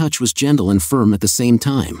 His touch was gentle and firm at the same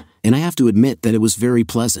time, and I have to admit that it was very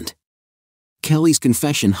pleasant. Kelly's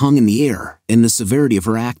confession hung in the air, and the severity of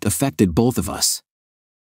her act affected both of us.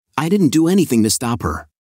 I didn't do anything to stop her.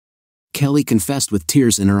 Kelly confessed with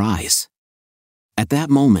tears in her eyes. At that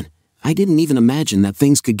moment, I didn't even imagine that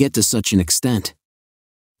things could get to such an extent.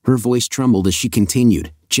 Her voice trembled as she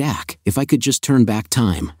continued, Jack, if I could just turn back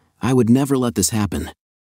time, I would never let this happen.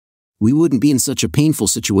 We wouldn't be in such a painful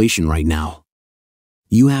situation right now.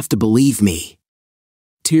 You have to believe me.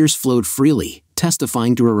 Tears flowed freely,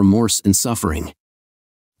 testifying to her remorse and suffering.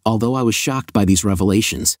 Although I was shocked by these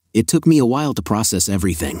revelations, it took me a while to process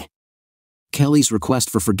everything. Kelly's request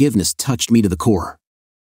for forgiveness touched me to the core.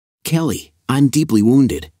 Kelly, I'm deeply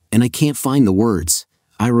wounded, and I can't find the words,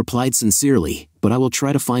 I replied sincerely, but I will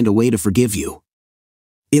try to find a way to forgive you.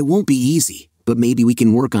 It won't be easy, but maybe we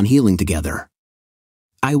can work on healing together.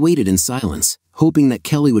 I waited in silence, hoping that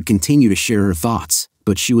Kelly would continue to share her thoughts,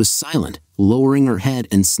 but she was silent, lowering her head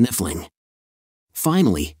and sniffling.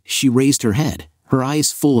 Finally, she raised her head, her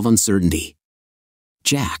eyes full of uncertainty.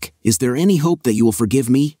 Jack, is there any hope that you will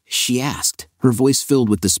forgive me? She asked, her voice filled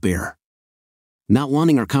with despair. Not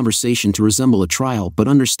wanting our conversation to resemble a trial but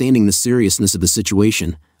understanding the seriousness of the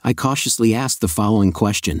situation, I cautiously asked the following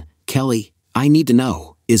question, Kelly, I need to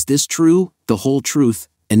know, is this true, the whole truth,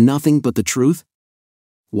 and nothing but the truth?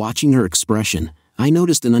 Watching her expression, I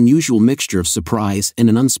noticed an unusual mixture of surprise and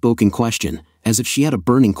an unspoken question, as if she had a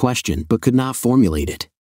burning question but could not formulate it.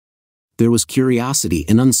 There was curiosity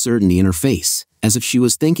and uncertainty in her face, as if she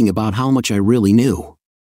was thinking about how much I really knew.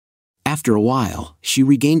 After a while, she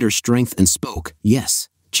regained her strength and spoke, Yes,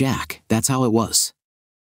 Jack, that's how it was.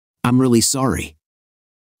 I'm really sorry.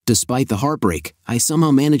 Despite the heartbreak, I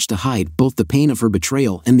somehow managed to hide both the pain of her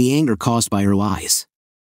betrayal and the anger caused by her lies.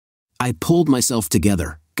 I pulled myself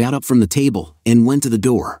together, got up from the table, and went to the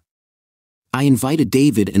door. I invited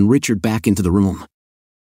David and Richard back into the room.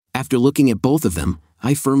 After looking at both of them,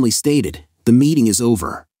 I firmly stated, the meeting is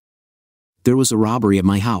over. There was a robbery at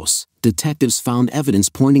my house. Detectives found evidence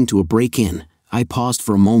pointing to a break-in. I paused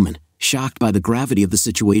for a moment, shocked by the gravity of the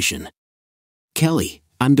situation. Kelly,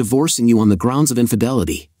 I'm divorcing you on the grounds of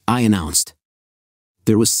infidelity, I announced.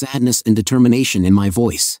 There was sadness and determination in my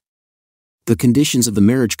voice. The conditions of the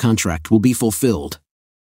marriage contract will be fulfilled.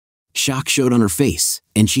 Shock showed on her face,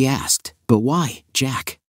 and she asked, But why,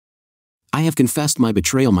 Jack? I have confessed my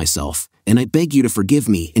betrayal myself, and I beg you to forgive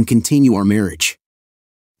me and continue our marriage.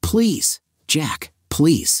 Please, Jack,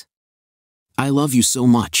 please. I love you so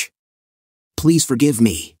much. Please forgive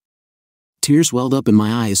me. Tears welled up in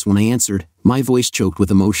my eyes when I answered, my voice choked with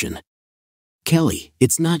emotion. Kelly,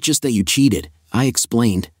 it's not just that you cheated, I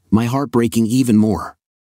explained, my heart breaking even more.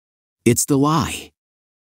 It's the lie.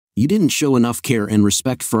 You didn't show enough care and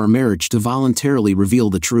respect for our marriage to voluntarily reveal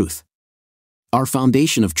the truth. Our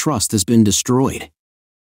foundation of trust has been destroyed.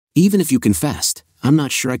 Even if you confessed, I'm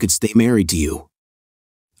not sure I could stay married to you.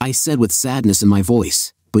 I said with sadness in my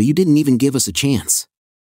voice, but you didn't even give us a chance.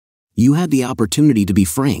 You had the opportunity to be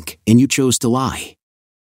frank, and you chose to lie.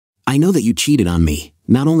 I know that you cheated on me,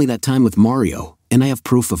 not only that time with Mario, and I have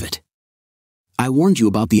proof of it. I warned you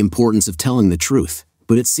about the importance of telling the truth,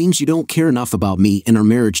 but it seems you don't care enough about me and our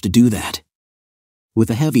marriage to do that. With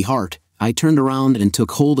a heavy heart, I turned around and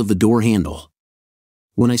took hold of the door handle.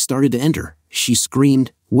 When I started to enter, she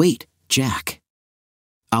screamed, Wait, Jack.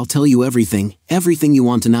 I'll tell you everything you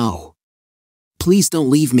want to know. Please don't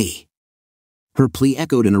leave me. Her plea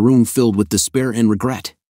echoed in a room filled with despair and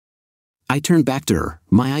regret. I turned back to her,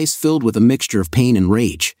 my eyes filled with a mixture of pain and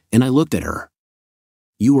rage, and I looked at her.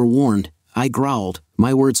 You were warned, I growled,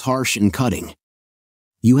 my words harsh and cutting.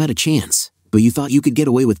 You had a chance, but you thought you could get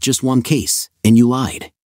away with just one case, and you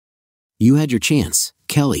lied. You had your chance,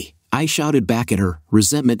 Kelly, I shouted back at her,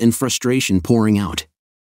 resentment and frustration pouring out.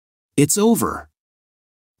 It's over.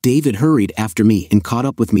 David hurried after me and caught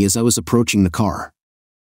up with me as I was approaching the car.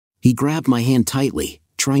 He grabbed my hand tightly,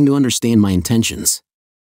 trying to understand my intentions.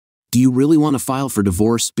 Do you really want to file for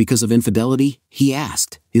divorce because of infidelity? He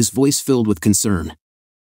asked, his voice filled with concern.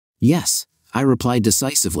 Yes, I replied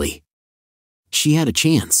decisively. She had a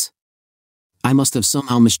chance. I must have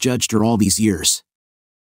somehow misjudged her all these years.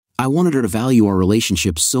 I wanted her to value our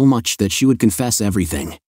relationship so much that she would confess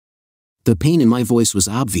everything. The pain in my voice was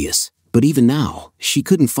obvious, but even now, she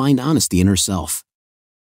couldn't find honesty in herself.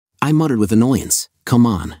 I muttered with annoyance, "Come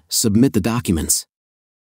on, submit the documents."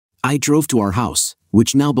 I drove to our house,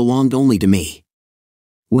 which now belonged only to me.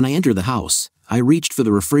 When I entered the house, I reached for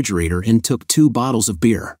the refrigerator and took 2 bottles of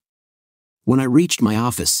beer. When I reached my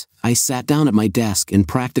office, I sat down at my desk and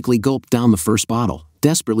practically gulped down the first bottle,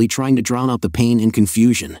 desperately trying to drown out the pain and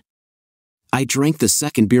confusion. I drank the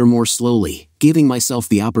second beer more slowly, giving myself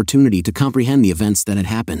the opportunity to comprehend the events that had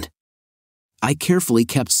happened. I carefully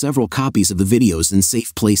kept several copies of the videos in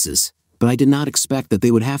safe places, but I did not expect that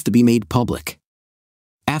they would have to be made public.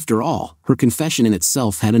 After all, her confession in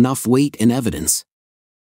itself had enough weight and evidence.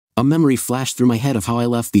 A memory flashed through my head of how I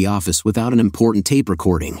left the office without an important tape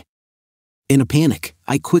recording. In a panic,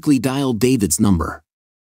 I quickly dialed David's number.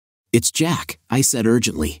 "It's Jack," I said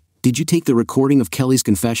urgently. "Did you take the recording of Kelly's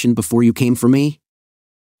confession before you came for me?"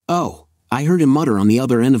 "Oh," I heard him mutter on the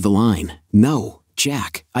other end of the line. "No,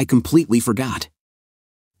 Jack, I completely forgot.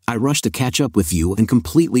 I rushed to catch up with you and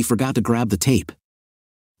completely forgot to grab the tape.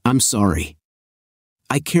 I'm sorry."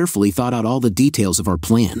 I carefully thought out all the details of our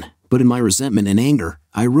plan, but in my resentment and anger,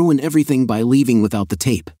 I ruined everything by leaving without the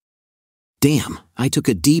tape. Damn, I took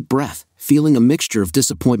a deep breath, feeling a mixture of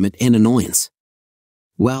disappointment and annoyance.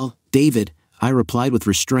 "Well, David," I replied with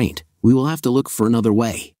restraint, "we will have to look for another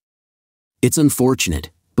way. It's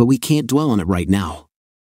unfortunate, but we can't dwell on it right now.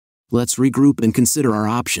 Let's regroup and consider our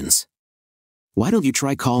options. Why don't you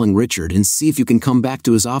try calling Richard and see if you can come back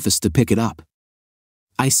to his office to pick it up?"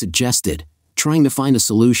 I suggested, trying to find a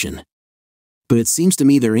solution. "But it seems to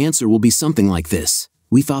me their answer will be something like this: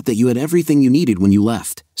 'We thought that you had everything you needed when you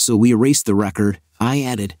left, so we erased the record,'" I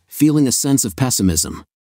added, feeling a sense of pessimism.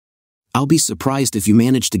 "I'll be surprised if you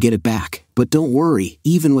manage to get it back, but don't worry,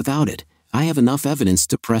 even without it, I have enough evidence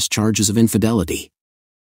to press charges of infidelity."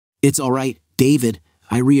 "It's all right, David,"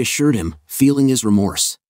 I reassured him, feeling his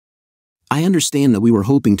remorse. "I understand that we were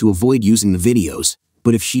hoping to avoid using the videos,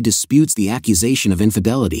 but if she disputes the accusation of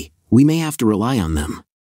infidelity, we may have to rely on them.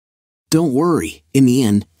 Don't worry, in the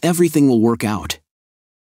end, everything will work out."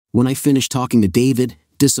 When I finished talking to David,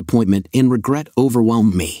 disappointment and regret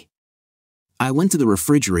overwhelmed me. I went to the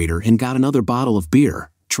refrigerator and got another bottle of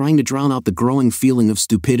beer, trying to drown out the growing feeling of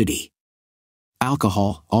stupidity.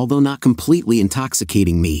 Alcohol, although not completely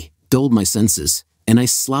intoxicating me, dulled my senses, and I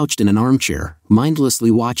slouched in an armchair,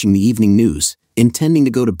 mindlessly watching the evening news, intending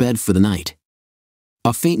to go to bed for the night.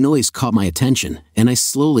 A faint noise caught my attention, and I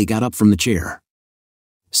slowly got up from the chair.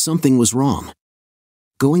 Something was wrong.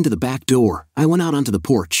 Going to the back door, I went out onto the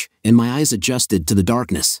porch, and my eyes adjusted to the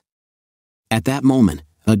darkness. At that moment,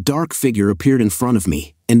 a dark figure appeared in front of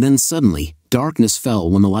me, and then suddenly, darkness fell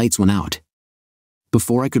when the lights went out.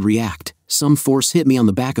 Before I could react, some force hit me on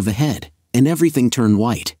the back of the head, and everything turned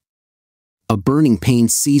white. A burning pain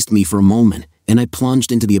seized me for a moment, and I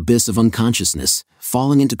plunged into the abyss of unconsciousness,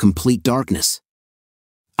 falling into complete darkness.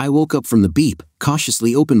 I woke up from the beep,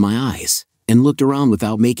 cautiously opened my eyes, and looked around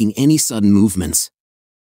without making any sudden movements.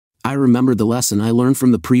 I remembered the lesson I learned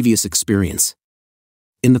from the previous experience.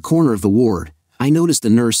 In the corner of the ward, I noticed a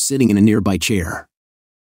nurse sitting in a nearby chair.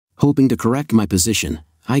 Hoping to correct my position,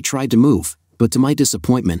 I tried to move, but to my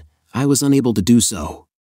disappointment, I was unable to do so.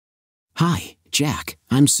 "Hi, Jack,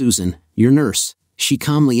 I'm Susan, your nurse," she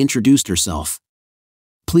calmly introduced herself.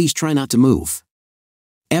 "Please try not to move.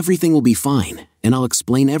 Everything will be fine, and I'll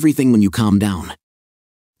explain everything when you calm down.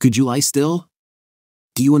 Could you lie still?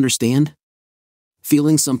 Do you understand?"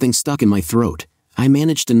 Feeling something stuck in my throat, I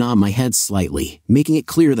managed to nod my head slightly, making it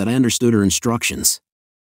clear that I understood her instructions.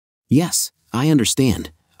 "Yes, I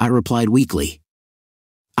understand," I replied weakly.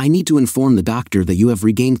 "I need to inform the doctor that you have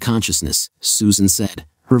regained consciousness," Susan said,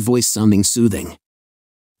 her voice sounding soothing.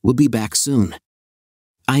 "We'll be back soon."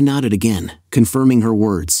 I nodded again, confirming her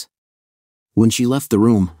words. When she left the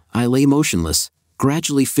room, I lay motionless,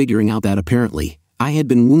 gradually figuring out that apparently, I had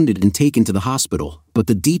been wounded and taken to the hospital, but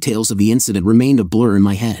the details of the incident remained a blur in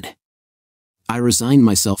my head. I resigned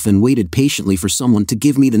myself and waited patiently for someone to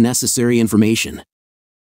give me the necessary information.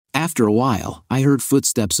 After a while, I heard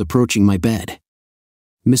footsteps approaching my bed.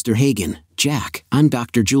 "Mr. Hagen, Jack, I'm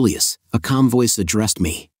Dr. Julius," a calm voice addressed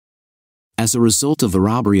me. "As a result of the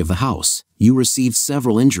robbery of the house, you received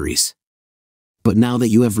several injuries. But now that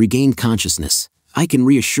you have regained consciousness, I can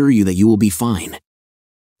reassure you that you will be fine.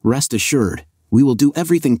 Rest assured, we will do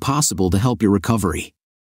everything possible to help your recovery.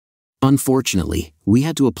 Unfortunately, we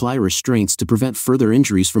had to apply restraints to prevent further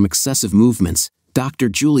injuries from excessive movements," Dr.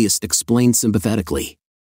 Julius explained sympathetically.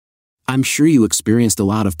 "I'm sure you experienced a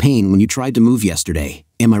lot of pain when you tried to move yesterday,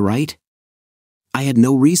 am I right?" I had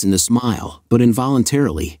no reason to smile, but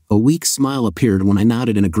involuntarily, a weak smile appeared when I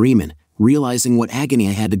nodded in agreement, realizing what agony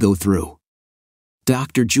I had to go through.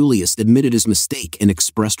 Dr. Julius admitted his mistake and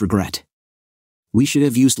expressed regret. We should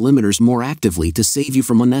have used limiters more actively to save you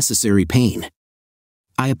from unnecessary pain.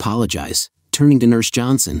 I apologize. Turning to Nurse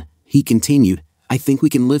Johnson, he continued, I think we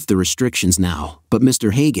can lift the restrictions now, but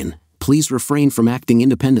Mr. Hagen, please refrain from acting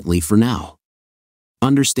independently for now.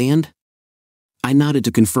 Understand? I nodded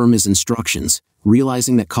to confirm his instructions,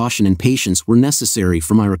 realizing that caution and patience were necessary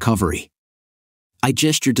for my recovery. I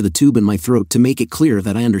gestured to the tube in my throat to make it clear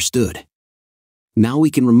that I understood. Now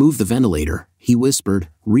we can remove the ventilator, he whispered,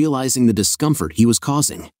 realizing the discomfort he was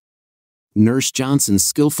causing. Nurse Johnson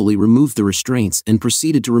skillfully removed the restraints and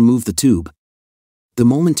proceeded to remove the tube. The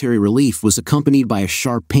momentary relief was accompanied by a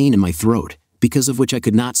sharp pain in my throat, because of which I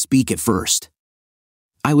could not speak at first.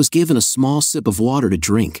 I was given a small sip of water to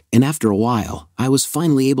drink, and after a while, I was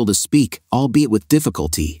finally able to speak, albeit with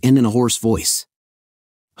difficulty and in a hoarse voice.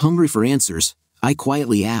 Hungry for answers, I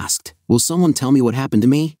quietly asked, will someone tell me what happened to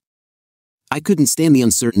me? I couldn't stand the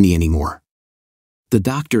uncertainty anymore. The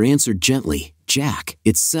doctor answered gently, Jack,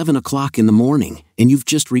 it's 7 o'clock in the morning, and you've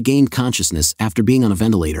just regained consciousness after being on a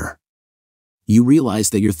ventilator. You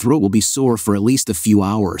realize that your throat will be sore for at least a few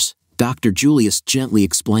hours, Dr. Julius gently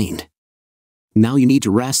explained. Now you need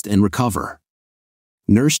to rest and recover.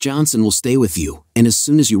 Nurse Johnson will stay with you, and as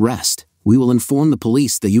soon as you rest, we will inform the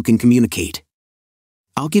police that you can communicate.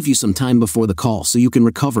 I'll give you some time before the call so you can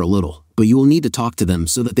recover a little, but you will need to talk to them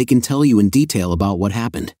so that they can tell you in detail about what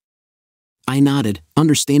happened. I nodded,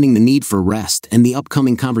 understanding the need for rest and the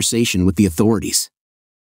upcoming conversation with the authorities.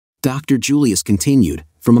 Dr. Julius continued,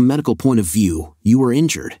 from a medical point of view, you were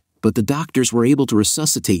injured, but the doctors were able to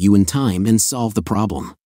resuscitate you in time and solve the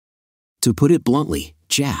problem. To put it bluntly,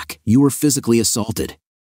 Jack, you were physically assaulted.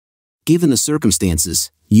 Given the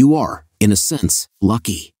circumstances, you are, in a sense,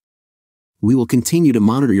 lucky. We will continue to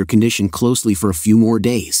monitor your condition closely for a few more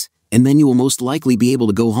days, and then you will most likely be able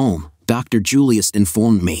to go home, Dr. Julius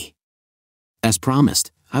informed me. As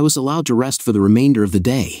promised, I was allowed to rest for the remainder of the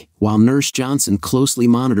day, while Nurse Johnson closely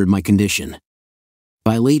monitored my condition.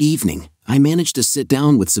 By late evening, I managed to sit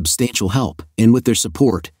down with substantial help, and with their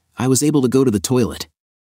support, I was able to go to the toilet.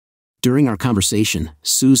 During our conversation,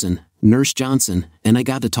 Susan, Nurse Johnson, and I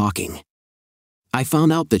got to talking. I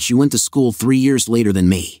found out that she went to school 3 years later than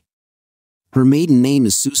me. Her maiden name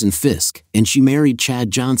is Susan Fisk, and she married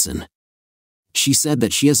Chad Johnson. She said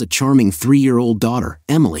that she has a charming 3-year-old daughter,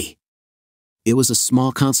 Emily. It was a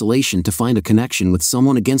small consolation to find a connection with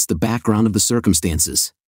someone against the background of the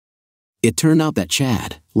circumstances. It turned out that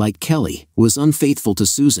Chad, like Kelly, was unfaithful to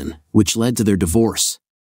Susan, which led to their divorce.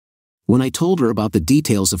 When I told her about the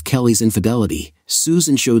details of Kelly's infidelity,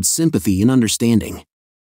 Susan showed sympathy and understanding.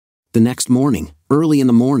 The next morning, early in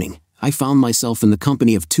the morning, I found myself in the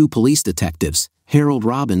company of 2 police detectives, Harold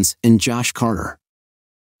Robbins and Josh Carter.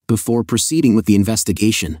 Before proceeding with the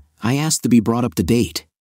investigation, I asked to be brought up to date.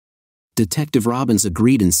 Detective Robbins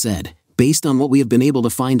agreed and said, based on what we have been able to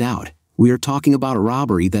find out, we are talking about a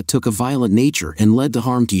robbery that took a violent nature and led to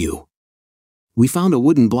harm to you. We found a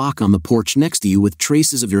wooden block on the porch next to you with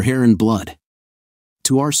traces of your hair and blood.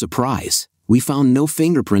 To our surprise, we found no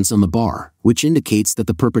fingerprints on the bar, which indicates that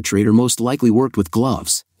the perpetrator most likely worked with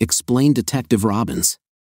gloves, explained Detective Robbins.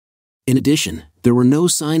 In addition, there were no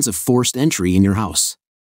signs of forced entry in your house.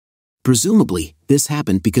 Presumably, this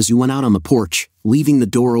happened because you went out on the porch, leaving the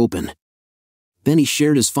door open. Then he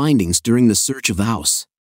shared his findings during the search of the house.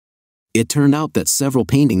 It turned out that several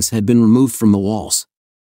paintings had been removed from the walls.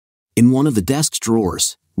 In one of the desk's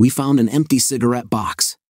drawers, we found an empty cigarette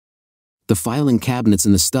box. The filing cabinets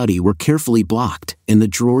in the study were carefully blocked, and the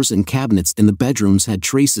drawers and cabinets in the bedrooms had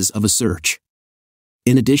traces of a search.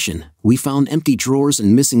 In addition, we found empty drawers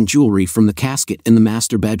and missing jewelry from the casket in the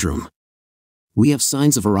master bedroom. We have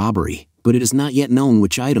signs of a robbery, but it is not yet known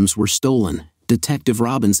which items were stolen, Detective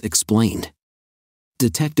Robbins explained.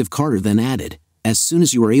 Detective Carter then added, as soon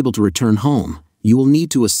as you are able to return home, you will need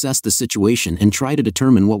to assess the situation and try to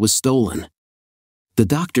determine what was stolen. The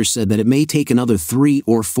doctor said that it may take another 3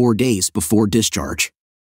 or 4 days before discharge.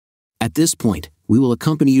 At this point, we will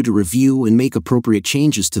accompany you to review and make appropriate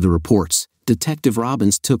changes to the reports. Detective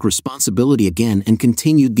Robbins took responsibility again and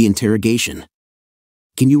continued the interrogation.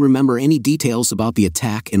 Can you remember any details about the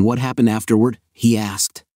attack and what happened afterward? He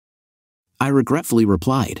asked. I regretfully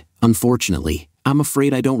replied, unfortunately, I'm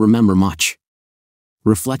afraid I don't remember much.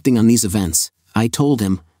 Reflecting on these events, I told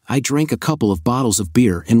him, I drank a couple of bottles of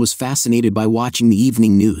beer and was fascinated by watching the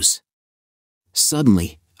evening news.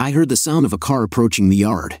 Suddenly, I heard the sound of a car approaching the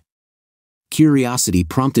yard. Curiosity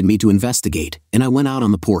prompted me to investigate, and I went out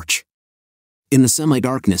on the porch. In the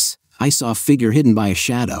semi-darkness, I saw a figure hidden by a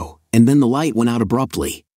shadow, and then the light went out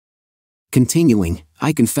abruptly. Continuing,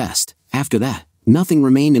 I confessed, after that, nothing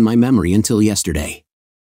remained in my memory until yesterday.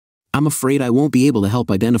 I'm afraid I won't be able to help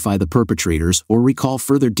identify the perpetrators or recall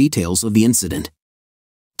further details of the incident.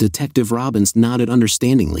 Detective Robbins nodded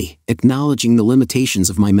understandingly, acknowledging the limitations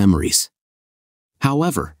of my memories.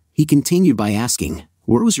 However, he continued by asking,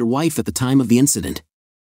 "Where was your wife at the time of the incident?"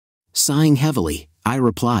 Sighing heavily, I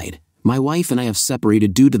replied, "My wife and I have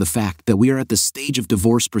separated due to the fact that we are at the stage of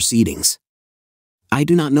divorce proceedings. I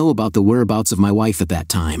do not know about the whereabouts of my wife at that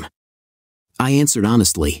time." I answered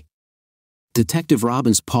honestly. Detective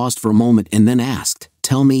Robbins paused for a moment and then asked,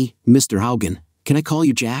 "Tell me, Mr. Haugen, can I call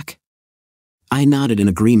you Jack?" I nodded in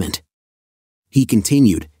agreement. He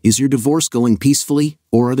continued, "Is your divorce going peacefully,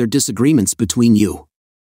 or are there disagreements between you?"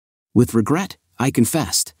 With regret, I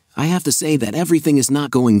confessed, "I have to say that everything is not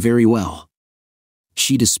going very well.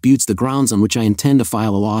 She disputes the grounds on which I intend to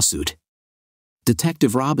file a lawsuit."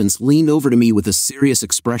 Detective Robbins leaned over to me with a serious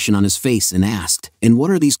expression on his face and asked, "And what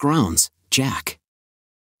are these grounds, Jack?"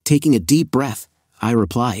 Taking a deep breath, I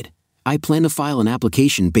replied, "I plan to file an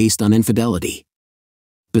application based on infidelity.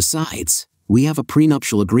 Besides, we have a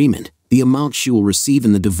prenuptial agreement. The amount she will receive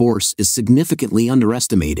in the divorce is significantly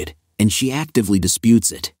underestimated, and she actively disputes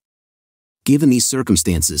it. Given these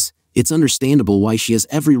circumstances, it's understandable why she has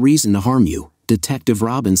every reason to harm you." Detective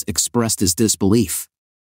Robbins expressed his disbelief.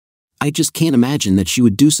 "I just can't imagine that she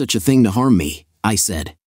would do such a thing to harm me," I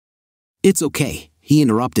said. "It's okay," he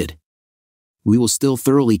interrupted. "We will still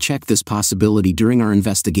thoroughly check this possibility during our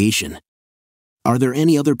investigation. Are there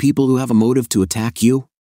any other people who have a motive to attack you?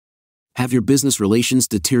 Have your business relations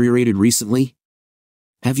deteriorated recently?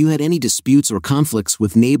 Have you had any disputes or conflicts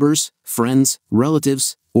with neighbors, friends,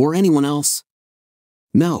 relatives, or anyone else?"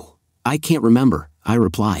 "No, I can't remember," I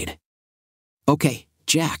replied. "Okay,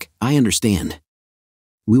 Jack, I understand.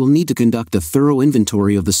 We will need to conduct a thorough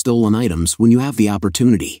inventory of the stolen items when you have the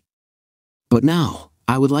opportunity. But now,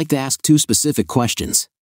 I would like to ask 2 specific questions.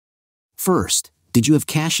 First, did you have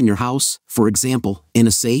cash in your house, for example, in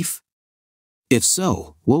a safe? If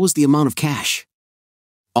so, what was the amount of cash?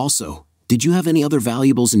 Also, did you have any other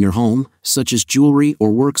valuables in your home, such as jewelry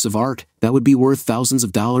or works of art, that would be worth thousands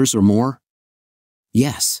of dollars or more?"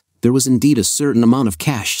 Yes, there was indeed a certain amount of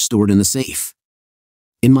cash stored in the safe.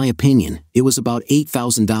 In my opinion, it was about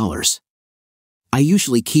 $8,000. I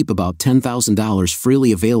usually keep about $10,000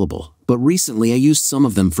 freely available, but recently I used some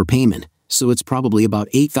of them for payment, so it's probably about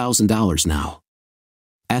 $8,000 now.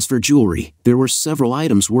 As for jewelry, there were several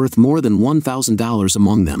items worth more than $1,000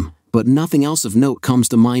 among them, but nothing else of note comes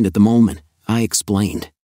to mind at the moment, I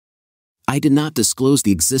explained. I did not disclose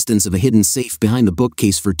the existence of a hidden safe behind the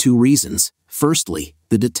bookcase for 2 reasons. Firstly,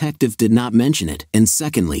 the detective did not mention it, and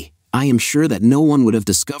secondly, I am sure that no one would have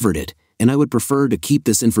discovered it, and I would prefer to keep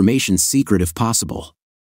this information secret if possible.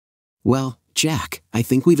 Well, Jack, I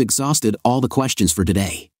think we've exhausted all the questions for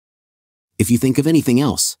today. If you think of anything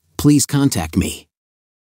else, please contact me.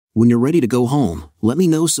 When you're ready to go home, let me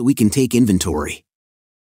know so we can take inventory.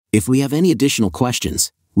 If we have any additional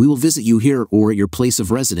questions, we will visit you here or at your place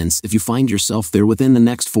of residence if you find yourself there within the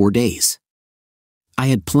next 4 days. I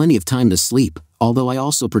had plenty of time to sleep, although I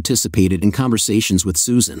also participated in conversations with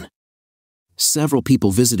Susan. Several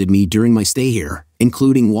people visited me during my stay here,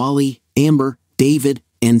 including Wally, Amber, David,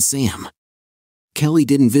 and Sam. Kelly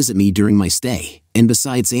didn't visit me during my stay, and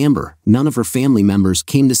besides Amber, none of her family members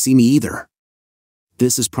came to see me either.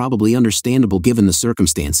 This is probably understandable given the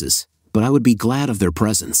circumstances, but I would be glad of their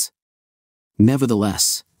presence.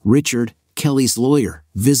 Nevertheless, Richard, Kelly's lawyer,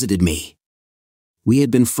 visited me. We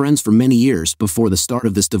had been friends for many years before the start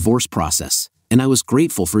of this divorce process, and I was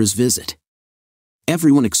grateful for his visit.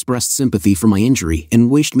 Everyone expressed sympathy for my injury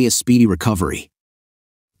and wished me a speedy recovery.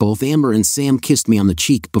 Both Amber and Sam kissed me on the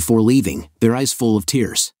cheek before leaving, their eyes full of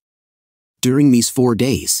tears. During these 4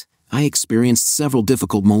 days, I experienced several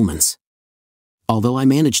difficult moments. Although I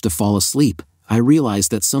managed to fall asleep, I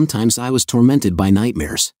realized that sometimes I was tormented by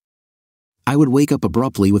nightmares. I would wake up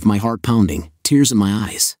abruptly with my heart pounding, tears in my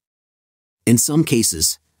eyes. In some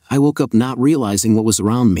cases, I woke up not realizing what was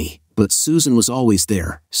around me, but Susan was always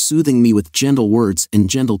there, soothing me with gentle words and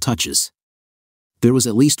gentle touches. There was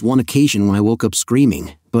at least one occasion when I woke up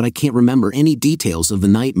screaming, but I can't remember any details of the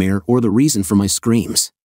nightmare or the reason for my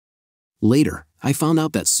screams. Later, I found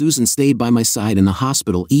out that Susan stayed by my side in the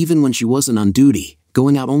hospital even when she wasn't on duty,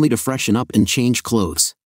 going out only to freshen up and change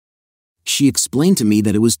clothes. She explained to me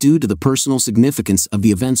that it was due to the personal significance of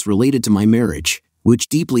the events related to my marriage, which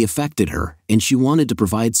deeply affected her, and she wanted to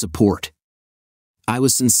provide support. I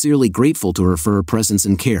was sincerely grateful to her for her presence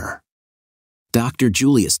and care. Dr.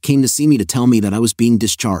 Julius came to see me to tell me that I was being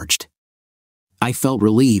discharged. I felt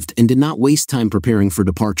relieved and did not waste time preparing for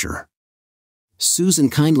departure. Susan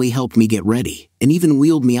kindly helped me get ready, and even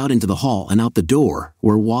wheeled me out into the hall and out the door,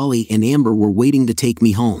 where Wally and Amber were waiting to take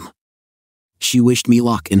me home. She wished me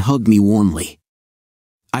luck and hugged me warmly.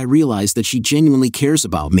 I realized that she genuinely cares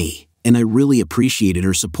about me, and I really appreciated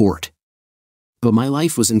her support. But my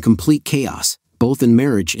life was in complete chaos, both in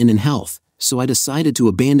marriage and in health, so I decided to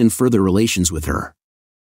abandon further relations with her.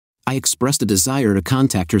 I expressed a desire to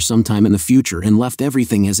contact her sometime in the future and left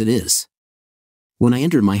everything as it is. When I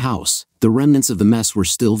entered my house, the remnants of the mess were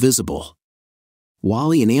still visible.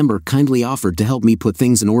 Wally and Amber kindly offered to help me put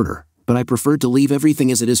things in order, but I preferred to leave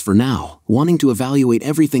everything as it is for now, wanting to evaluate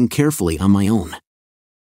everything carefully on my own.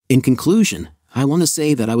 In conclusion, I want to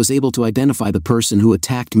say that I was able to identify the person who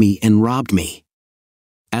attacked me and robbed me.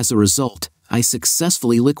 As a result, I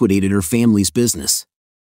successfully liquidated her family's business.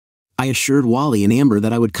 I assured Wally and Amber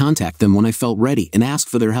that I would contact them when I felt ready and ask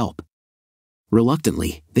for their help.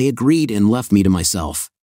 Reluctantly, they agreed and left me to myself.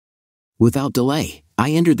 Without delay,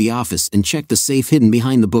 I entered the office and checked the safe hidden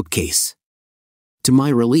behind the bookcase. To my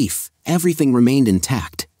relief, everything remained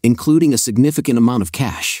intact, including a significant amount of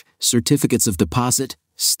cash, certificates of deposit,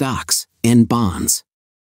 stocks, and bonds.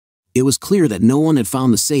 It was clear that no one had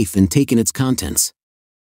found the safe and taken its contents.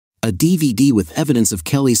 A DVD with evidence of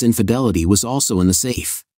Kelly's infidelity was also in the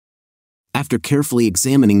safe. After carefully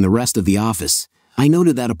examining the rest of the office, I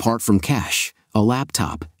noted that apart from cash, a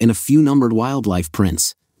laptop, and a few numbered wildlife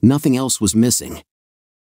prints, nothing else was missing.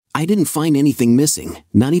 I didn't find anything missing,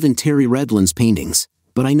 not even Terry Redland's paintings,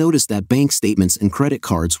 but I noticed that bank statements and credit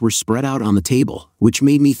cards were spread out on the table, which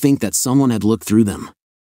made me think that someone had looked through them.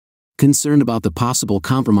 Concerned about the possible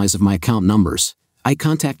compromise of my account numbers, I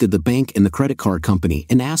contacted the bank and the credit card company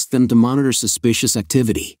and asked them to monitor suspicious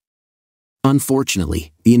activity.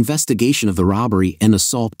 Unfortunately, the investigation of the robbery and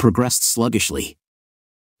assault progressed sluggishly.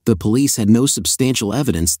 The police had no substantial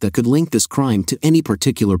evidence that could link this crime to any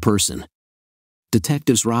particular person.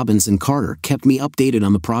 Detectives Robbins and Carter kept me updated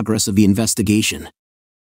on the progress of the investigation.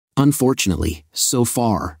 Unfortunately, so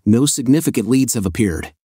far, no significant leads have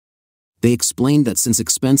appeared. They explained that since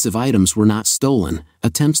expensive items were not stolen,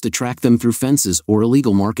 attempts to track them through fences or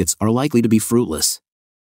illegal markets are likely to be fruitless.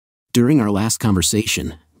 During our last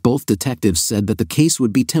conversation, both detectives said that the case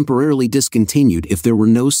would be temporarily discontinued if there were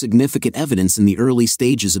no significant evidence in the early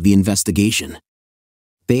stages of the investigation.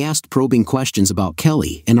 They asked probing questions about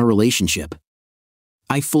Kelly and our relationship.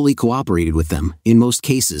 I fully cooperated with them. In most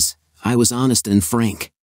cases, I was honest and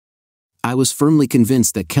frank. I was firmly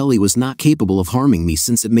convinced that Kelly was not capable of harming me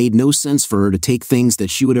since it made no sense for her to take things that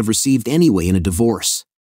she would have received anyway in a divorce.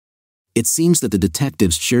 It seems that the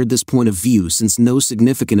detectives shared this point of view since no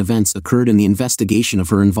significant events occurred in the investigation of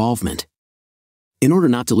her involvement. In order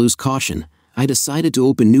not to lose caution, I decided to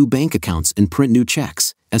open new bank accounts and print new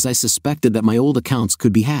checks, as I suspected that my old accounts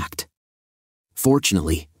could be hacked.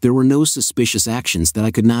 Fortunately, there were no suspicious actions that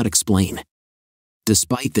I could not explain.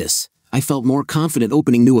 Despite this, I felt more confident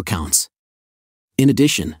opening new accounts. In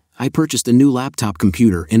addition, I purchased a new laptop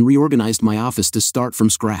computer and reorganized my office to start from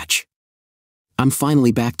scratch. I'm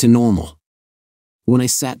finally back to normal. When I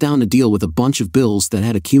sat down to deal with a bunch of bills that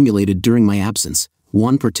had accumulated during my absence,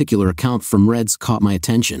 one particular account from Reds caught my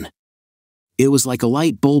attention. It was like a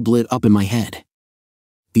light bulb lit up in my head.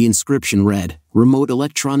 The inscription read, "Remote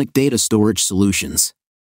Electronic Data Storage Solutions."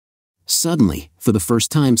 Suddenly, for the first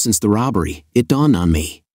time since the robbery, it dawned on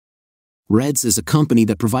me. Reds is a company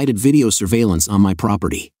that provided video surveillance on my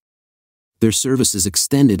property. Their services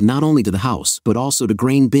extended not only to the house but also to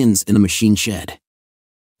grain bins in a machine shed.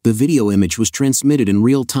 The video image was transmitted in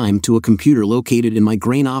real time to a computer located in my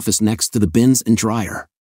grain office next to the bins and dryer.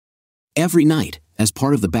 Every night, as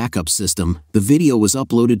part of the backup system, the video was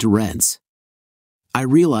uploaded to Reds. I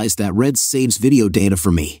realized that Reds saves video data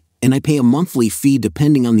for me, and I pay a monthly fee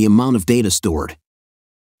depending on the amount of data stored.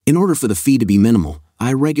 In order for the fee to be minimal,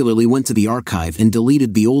 I regularly went to the archive and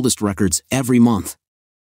deleted the oldest records every month.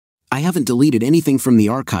 I haven't deleted anything from the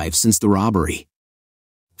archive since the robbery.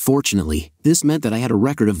 Fortunately, this meant that I had a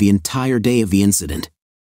record of the entire day of the incident.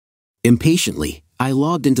 Impatiently, I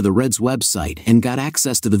logged into the Reds website and got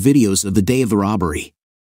access to the videos of the day of the robbery.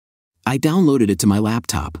 I downloaded it to my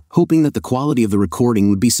laptop, hoping that the quality of the recording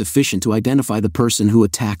would be sufficient to identify the person who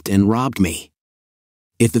attacked and robbed me.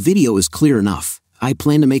 If the video is clear enough, I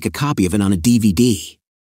plan to make a copy of it on a DVD.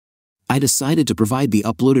 I decided to provide the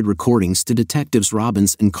uploaded recordings to Detectives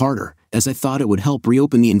Robbins and Carter, as I thought it would help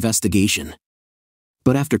reopen the investigation.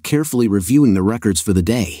 But after carefully reviewing the records for the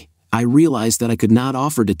day, I realized that I could not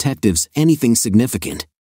offer detectives anything significant.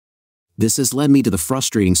 This has led me to the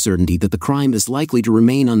frustrating certainty that the crime is likely to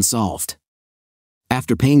remain unsolved.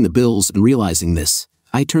 After paying the bills and realizing this,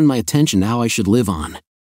 I turned my attention to how I should live on.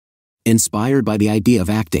 Inspired by the idea of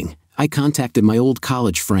acting, I contacted my old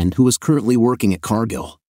college friend who was currently working at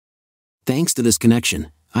Cargill. Thanks to this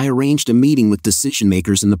connection, I arranged a meeting with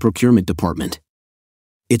decision-makers in the procurement department.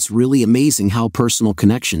 It's really amazing how personal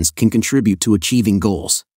connections can contribute to achieving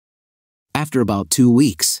goals. After about 2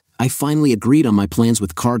 weeks, I finally agreed on my plans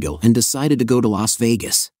with Cargill and decided to go to Las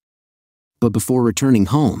Vegas. But before returning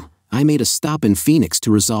home, I made a stop in Phoenix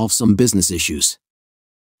to resolve some business issues.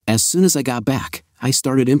 As soon as I got back, I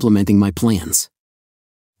started implementing my plans.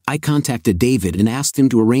 I contacted David and asked him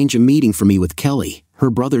to arrange a meeting for me with Kelly, her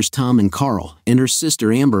brothers Tom and Carl, and her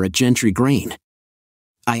sister Amber at Gentry Grain.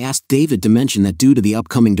 I asked David to mention that due to the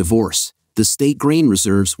upcoming divorce, the state grain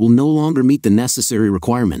reserves will no longer meet the necessary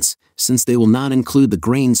requirements, since they will not include the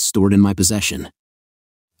grains stored in my possession.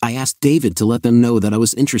 I asked David to let them know that I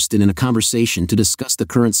was interested in a conversation to discuss the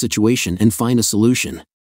current situation and find a solution.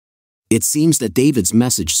 It seems that David's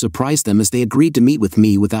message surprised them as they agreed to meet with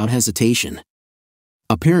me without hesitation.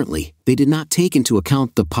 Apparently, they did not take into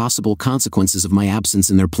account the possible consequences of my absence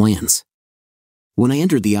in their plans. When I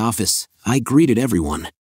entered the office, I greeted everyone.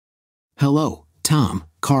 "Hello, Tom,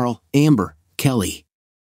 Carl, Amber, Kelly.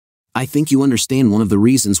 I think you understand one of the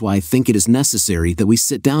reasons why I think it is necessary that we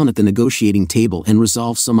sit down at the negotiating table and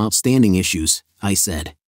resolve some outstanding issues," I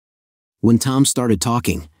said. When Tom started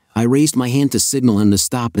talking, I raised my hand to signal him to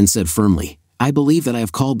stop and said firmly, "I believe that I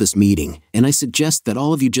have called this meeting, and I suggest that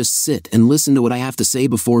all of you just sit and listen to what I have to say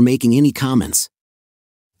before making any comments.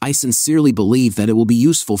 I sincerely believe that it will be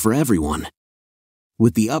useful for everyone."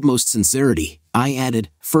 With the utmost sincerity, I added,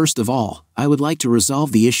 "First of all, I would like to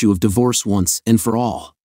resolve the issue of divorce once and for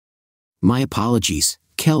all." "My apologies,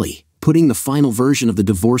 Kelly," putting the final version of the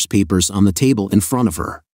divorce papers on the table in front of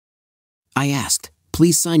her. I asked,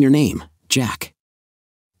 "Please sign your name, Jack."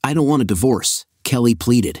 "I don't want a divorce," Kelly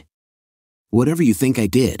pleaded. "Whatever you think I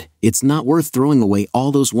did, it's not worth throwing away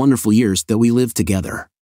all those wonderful years that we lived together.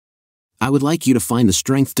 I would like you to find the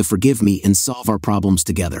strength to forgive me and solve our problems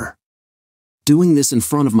together. Doing this in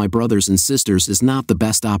front of my brothers and sisters is not the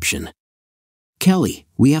best option." "Kelly,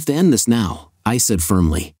 we have to end this now," I said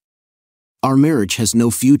firmly. "Our marriage has no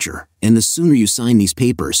future, and the sooner you sign these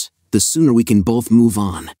papers, the sooner we can both move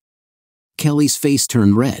on." Kelly's face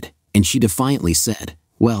turned red, and she defiantly said,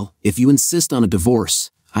 "Well, if you insist on a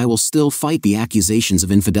divorce, I will still fight the accusations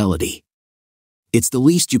of infidelity. It's the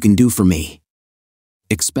least you can do for me."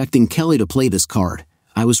 Expecting Kelly to play this card,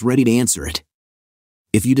 I was ready to answer it.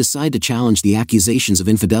 "If you decide to challenge the accusations of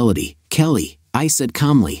infidelity, Kelly," I said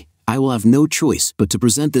calmly, "I will have no choice but to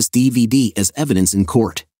present this DVD as evidence in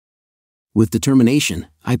court." With determination,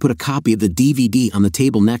 I put a copy of the DVD on the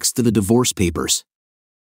table next to the divorce papers.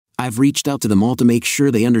 I've reached out to them all to make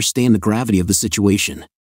sure they understand the gravity of the situation.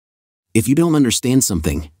 If you don't understand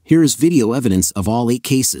something, here is video evidence of all 8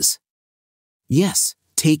 cases. Yes,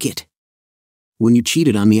 take it. When you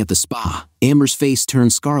cheated on me at the spa, Amber's face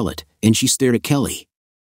turned scarlet, and she stared at Kelly.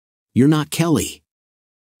 "You're not Kelly."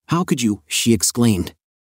 "How could you?" she exclaimed.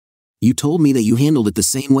 "You told me that you handled it the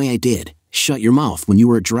same way I did. Shut your mouth when you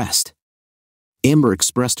were addressed." Amber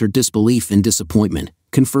expressed her disbelief and disappointment,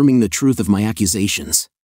 confirming the truth of my accusations.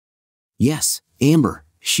 "Yes, Amber,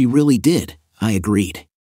 she really did," I agreed.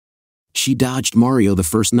 "She dodged Mario the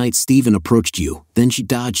first night Steven approached you, then she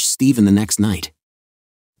dodged Steven the next night.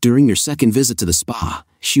 During your second visit to the spa,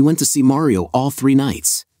 she went to see Mario all 3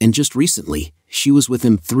 nights, and just recently, she was with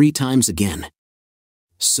him 3 times again.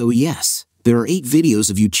 So yes, there are 8 videos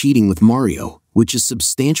of you cheating with Mario, which is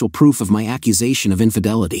substantial proof of my accusation of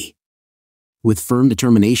infidelity." With firm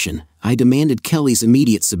determination, I demanded Kelly's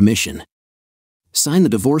immediate submission. "Sign the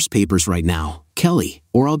divorce papers right now, Kelly,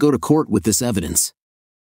 or I'll go to court with this evidence.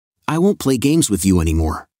 I won't play games with you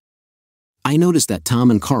anymore." I noticed that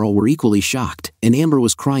Tom and Carl were equally shocked, and Amber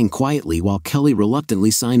was crying quietly while Kelly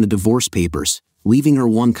reluctantly signed the divorce papers, leaving her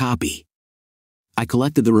 1 copy. I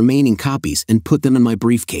collected the remaining copies and put them in my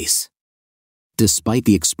briefcase. Despite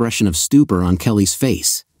the expression of stupor on Kelly's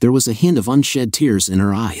face, there was a hint of unshed tears in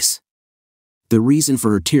her eyes. The reason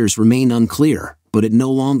for her tears remained unclear, but it no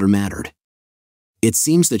longer mattered. It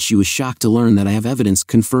seems that she was shocked to learn that I have evidence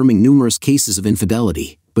confirming numerous cases of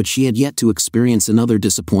infidelity, but she had yet to experience another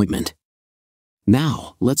disappointment.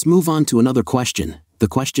 "Now, let's move on to another question, the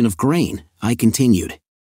question of grain," I continued.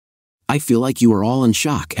 "I feel like you are all in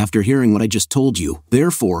shock after hearing what I just told you,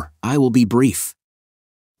 therefore, I will be brief.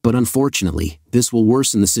 But unfortunately, this will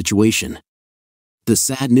worsen the situation. The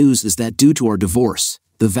sad news is that due to our divorce,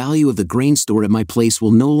 the value of the grain stored at my place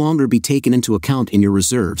will no longer be taken into account in your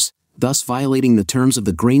reserves, thus violating the terms of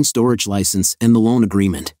the grain storage license and the loan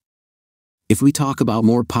agreement. If we talk about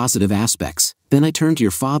more positive aspects, Then I turned to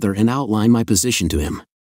your father and outlined my position to him.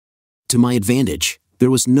 To my advantage, there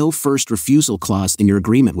was no first refusal clause in your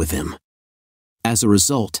agreement with him. As a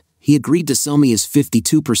result, he agreed to sell me his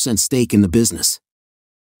 52% stake in the business.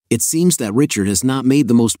 It seems that Richard has not made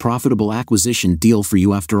the most profitable acquisition deal for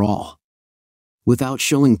you after all. Without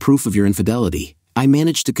showing proof of your infidelity, I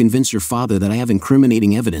managed to convince your father that I have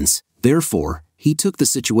incriminating evidence. Therefore, he took the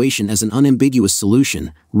situation as an unambiguous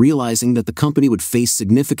solution, realizing that the company would face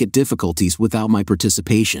significant difficulties without my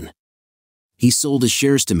participation. He sold his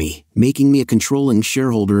shares to me, making me a controlling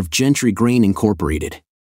shareholder of Gentry Grain Incorporated.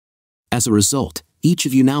 As a result, each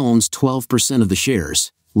of you now owns 12% of the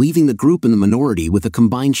shares, leaving the group in the minority with a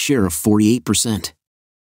combined share of 48%.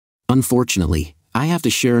 Unfortunately, I have to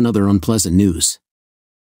share another unpleasant news.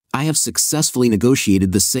 I have successfully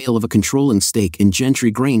negotiated the sale of a controlling stake in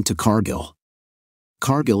Gentry Grain to Cargill.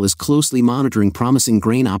 Cargill is closely monitoring promising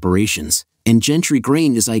grain operations, and Gentry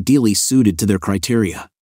Grain is ideally suited to their criteria.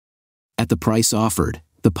 At the price offered,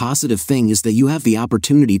 the positive thing is that you have the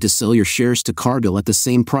opportunity to sell your shares to Cargill at the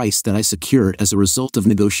same price that I secured as a result of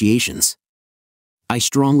negotiations. I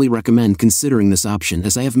strongly recommend considering this option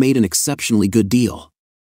as I have made an exceptionally good deal.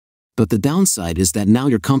 But the downside is that now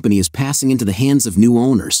your company is passing into the hands of new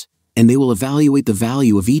owners, and they will evaluate the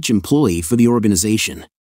value of each employee for the organization.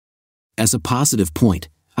 As a positive point,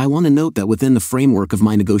 I want to note that within the framework of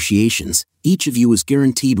my negotiations, each of you is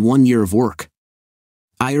guaranteed 1 year of work.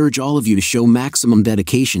 I urge all of you to show maximum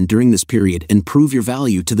dedication during this period and prove your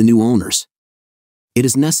value to the new owners. It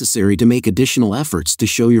is necessary to make additional efforts to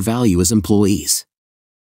show your value as employees.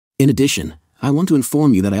 In addition, I want to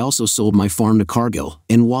inform you that I also sold my farm to Cargill,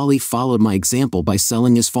 and Wally followed my example by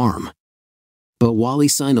selling his farm. But Wally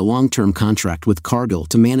signed a long-term contract with Cargill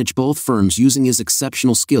to manage both firms using his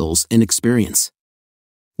exceptional skills and experience.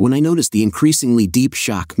 When I noticed the increasingly deep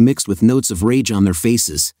shock mixed with notes of rage on their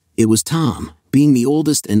faces, it was Tom, being the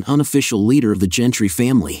oldest and unofficial leader of the Gentry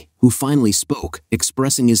family, who finally spoke,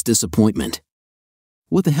 expressing his disappointment.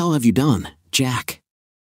 "What the hell have you done, Jack?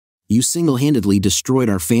 You single-handedly destroyed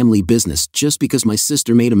our family business just because my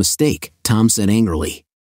sister made a mistake," Tom said angrily.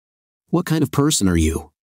 "What kind of person are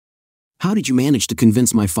you? How did you manage to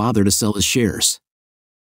convince my father to sell his shares?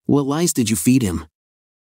 What lies did you feed him?"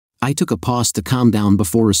 I took a pause to calm down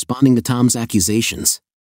before responding to Tom's accusations.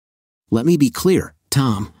 "Let me be clear,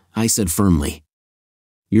 Tom," I said firmly.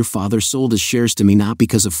 "Your father sold his shares to me not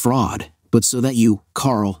because of fraud, but so that you,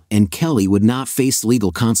 Carl, and Kelly would not face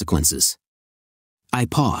legal consequences." I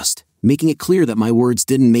paused, making it clear that my words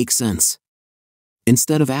didn't make sense.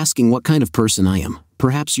 Instead of asking what kind of person I am,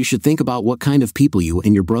 perhaps you should think about what kind of people you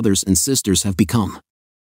and your brothers and sisters have become.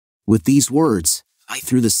 With these words, I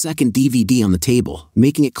threw the second DVD on the table,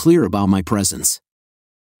 making it clear about my presence.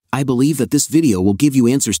 "I believe that this video will give you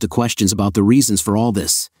answers to questions about the reasons for all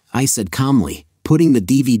this," I said calmly, putting the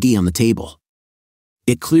DVD on the table.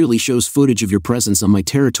 "It clearly shows footage of your presence on my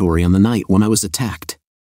territory on the night when I was attacked.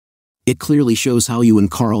 It clearly shows how you and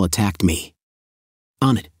Carl attacked me.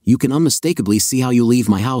 On it, you can unmistakably see how you leave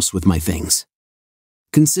my house with my things.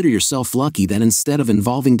 Consider yourself lucky that instead of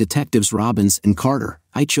involving detectives Robbins and Carter,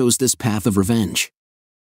 I chose this path of revenge."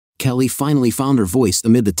 Kelly finally found her voice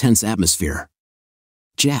amid the tense atmosphere.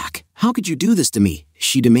 "Jack, how could you do this to me?"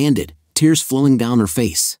 she demanded, tears flowing down her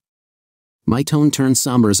face. My tone turned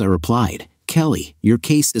somber as I replied, "Kelly, your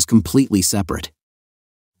case is completely separate.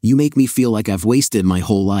 You make me feel like I've wasted my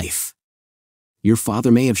whole life. Your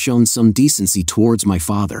father may have shown some decency towards my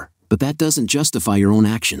father, but that doesn't justify your own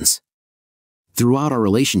actions. Throughout our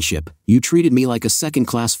relationship, you treated me like a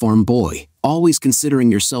second-class farm boy, always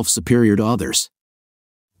considering yourself superior to others."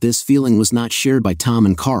 This feeling was not shared by Tom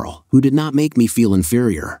and Carl, who did not make me feel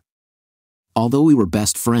inferior. Although we were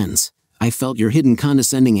best friends, I felt your hidden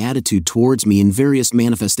condescending attitude towards me in various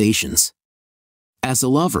manifestations. As a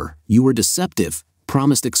lover, you were deceptive,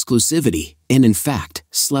 promised exclusivity, and in fact,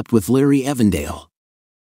 slept with Larry Evandale.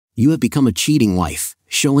 You have become a cheating wife,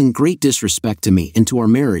 showing great disrespect to me and to our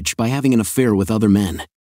marriage by having an affair with other men.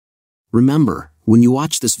 Remember, when you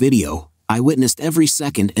watched this video, I witnessed every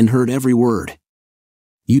second and heard every word.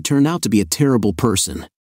 You turned out to be a terrible person.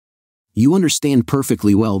 You understand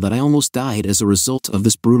perfectly well that I almost died as a result of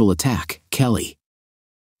this brutal attack, Kelly.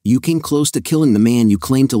 You came close to killing the man you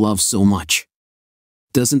claim to love so much.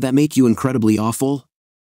 Doesn't that make you incredibly awful?"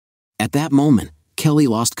 At that moment, Kelly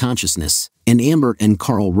lost consciousness, and Amber and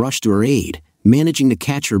Carl rushed to her aid, managing to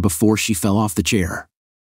catch her before she fell off the chair.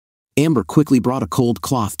 Amber quickly brought a cold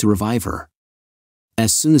cloth to revive her.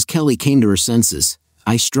 As soon as Kelly came to her senses,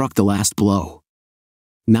 I struck the last blow.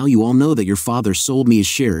 "Now you all know that your father sold me his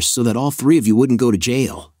shares so that all three of you wouldn't go to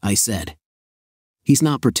jail," I said. "He's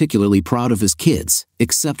not particularly proud of his kids,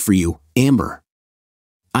 except for you, Amber.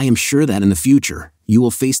 I am sure that in the future, you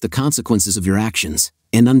will face the consequences of your actions,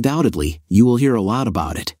 and undoubtedly, you will hear a lot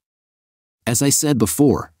about it. As I said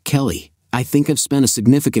before, Kelly, I think I've spent a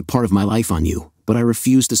significant part of my life on you, but I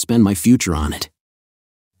refuse to spend my future on it.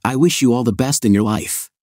 I wish you all the best in your life."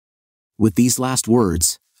 With these last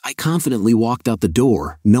words, I confidently walked out the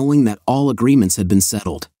door, knowing that all agreements had been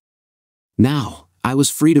settled. Now, I was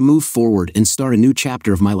free to move forward and start a new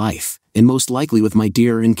chapter of my life, and most likely with my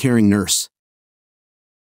dear and caring nurse.